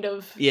that kind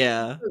of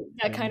Yeah.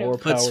 More power to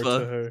chutzpah.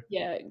 her.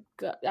 yeah.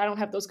 I don't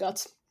have those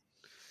guts.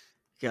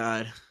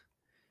 God.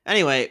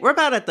 Anyway, we're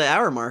about at the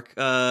hour mark.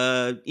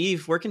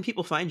 Eve, where can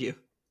people find you?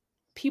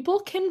 People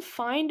can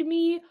find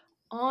me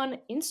on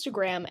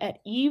Instagram at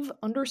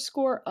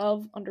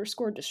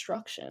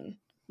Eve_of_destruction.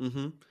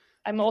 Mm-hmm.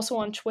 I'm also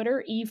on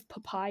Twitter, Eve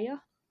Papaya.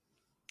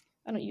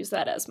 I don't use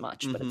that as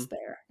much, but it's Mm-hmm.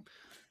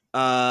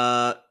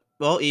 there.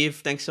 Well, Eve,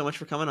 thanks so much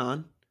for coming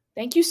on.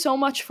 Thank you so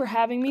much for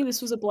having me.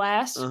 This was a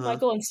blast. Uh-huh.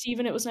 Michael and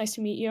Steven, it was nice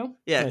to meet you.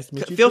 Yeah, Nice to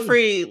meet you feel too.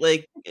 free,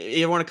 like, if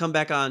you want to come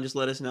back on, just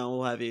let us know.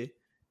 We'll have you.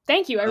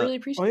 Thank you. I really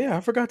appreciate it. Oh yeah,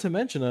 I forgot to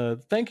mention.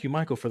 Thank you,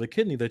 Michael, for the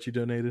kidney that you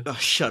donated. Oh,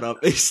 shut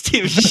up.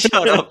 Steve,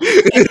 shut up.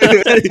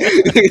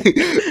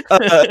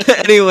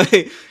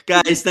 Anyway,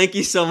 guys, thank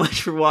you so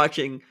much for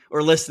watching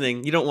or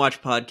listening. You don't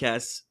watch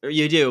podcasts, or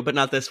you do, but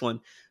not this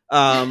one.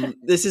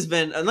 This has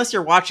been, unless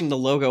you're watching the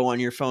logo on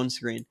your phone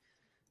screen,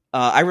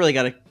 I really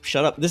got to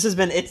shut up. This has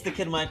been It's the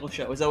Kid Michael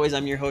Show. As always,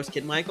 I'm your host,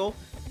 Kid Michael.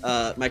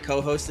 My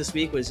co-host this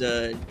week was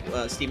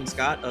Stephen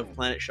Scott of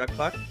Planet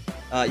Shuckpuck.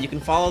 You can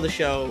follow the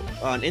show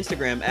on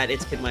Instagram at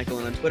It's Kid Michael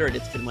and on Twitter at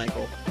It's Kid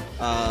Michael.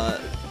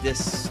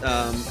 This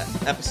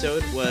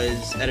episode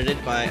was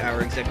edited by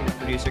our executive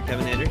producer,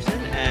 Kevin Anderson,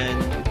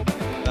 and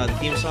the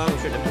theme song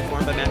was written and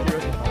performed by Matthew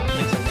Rosenthal.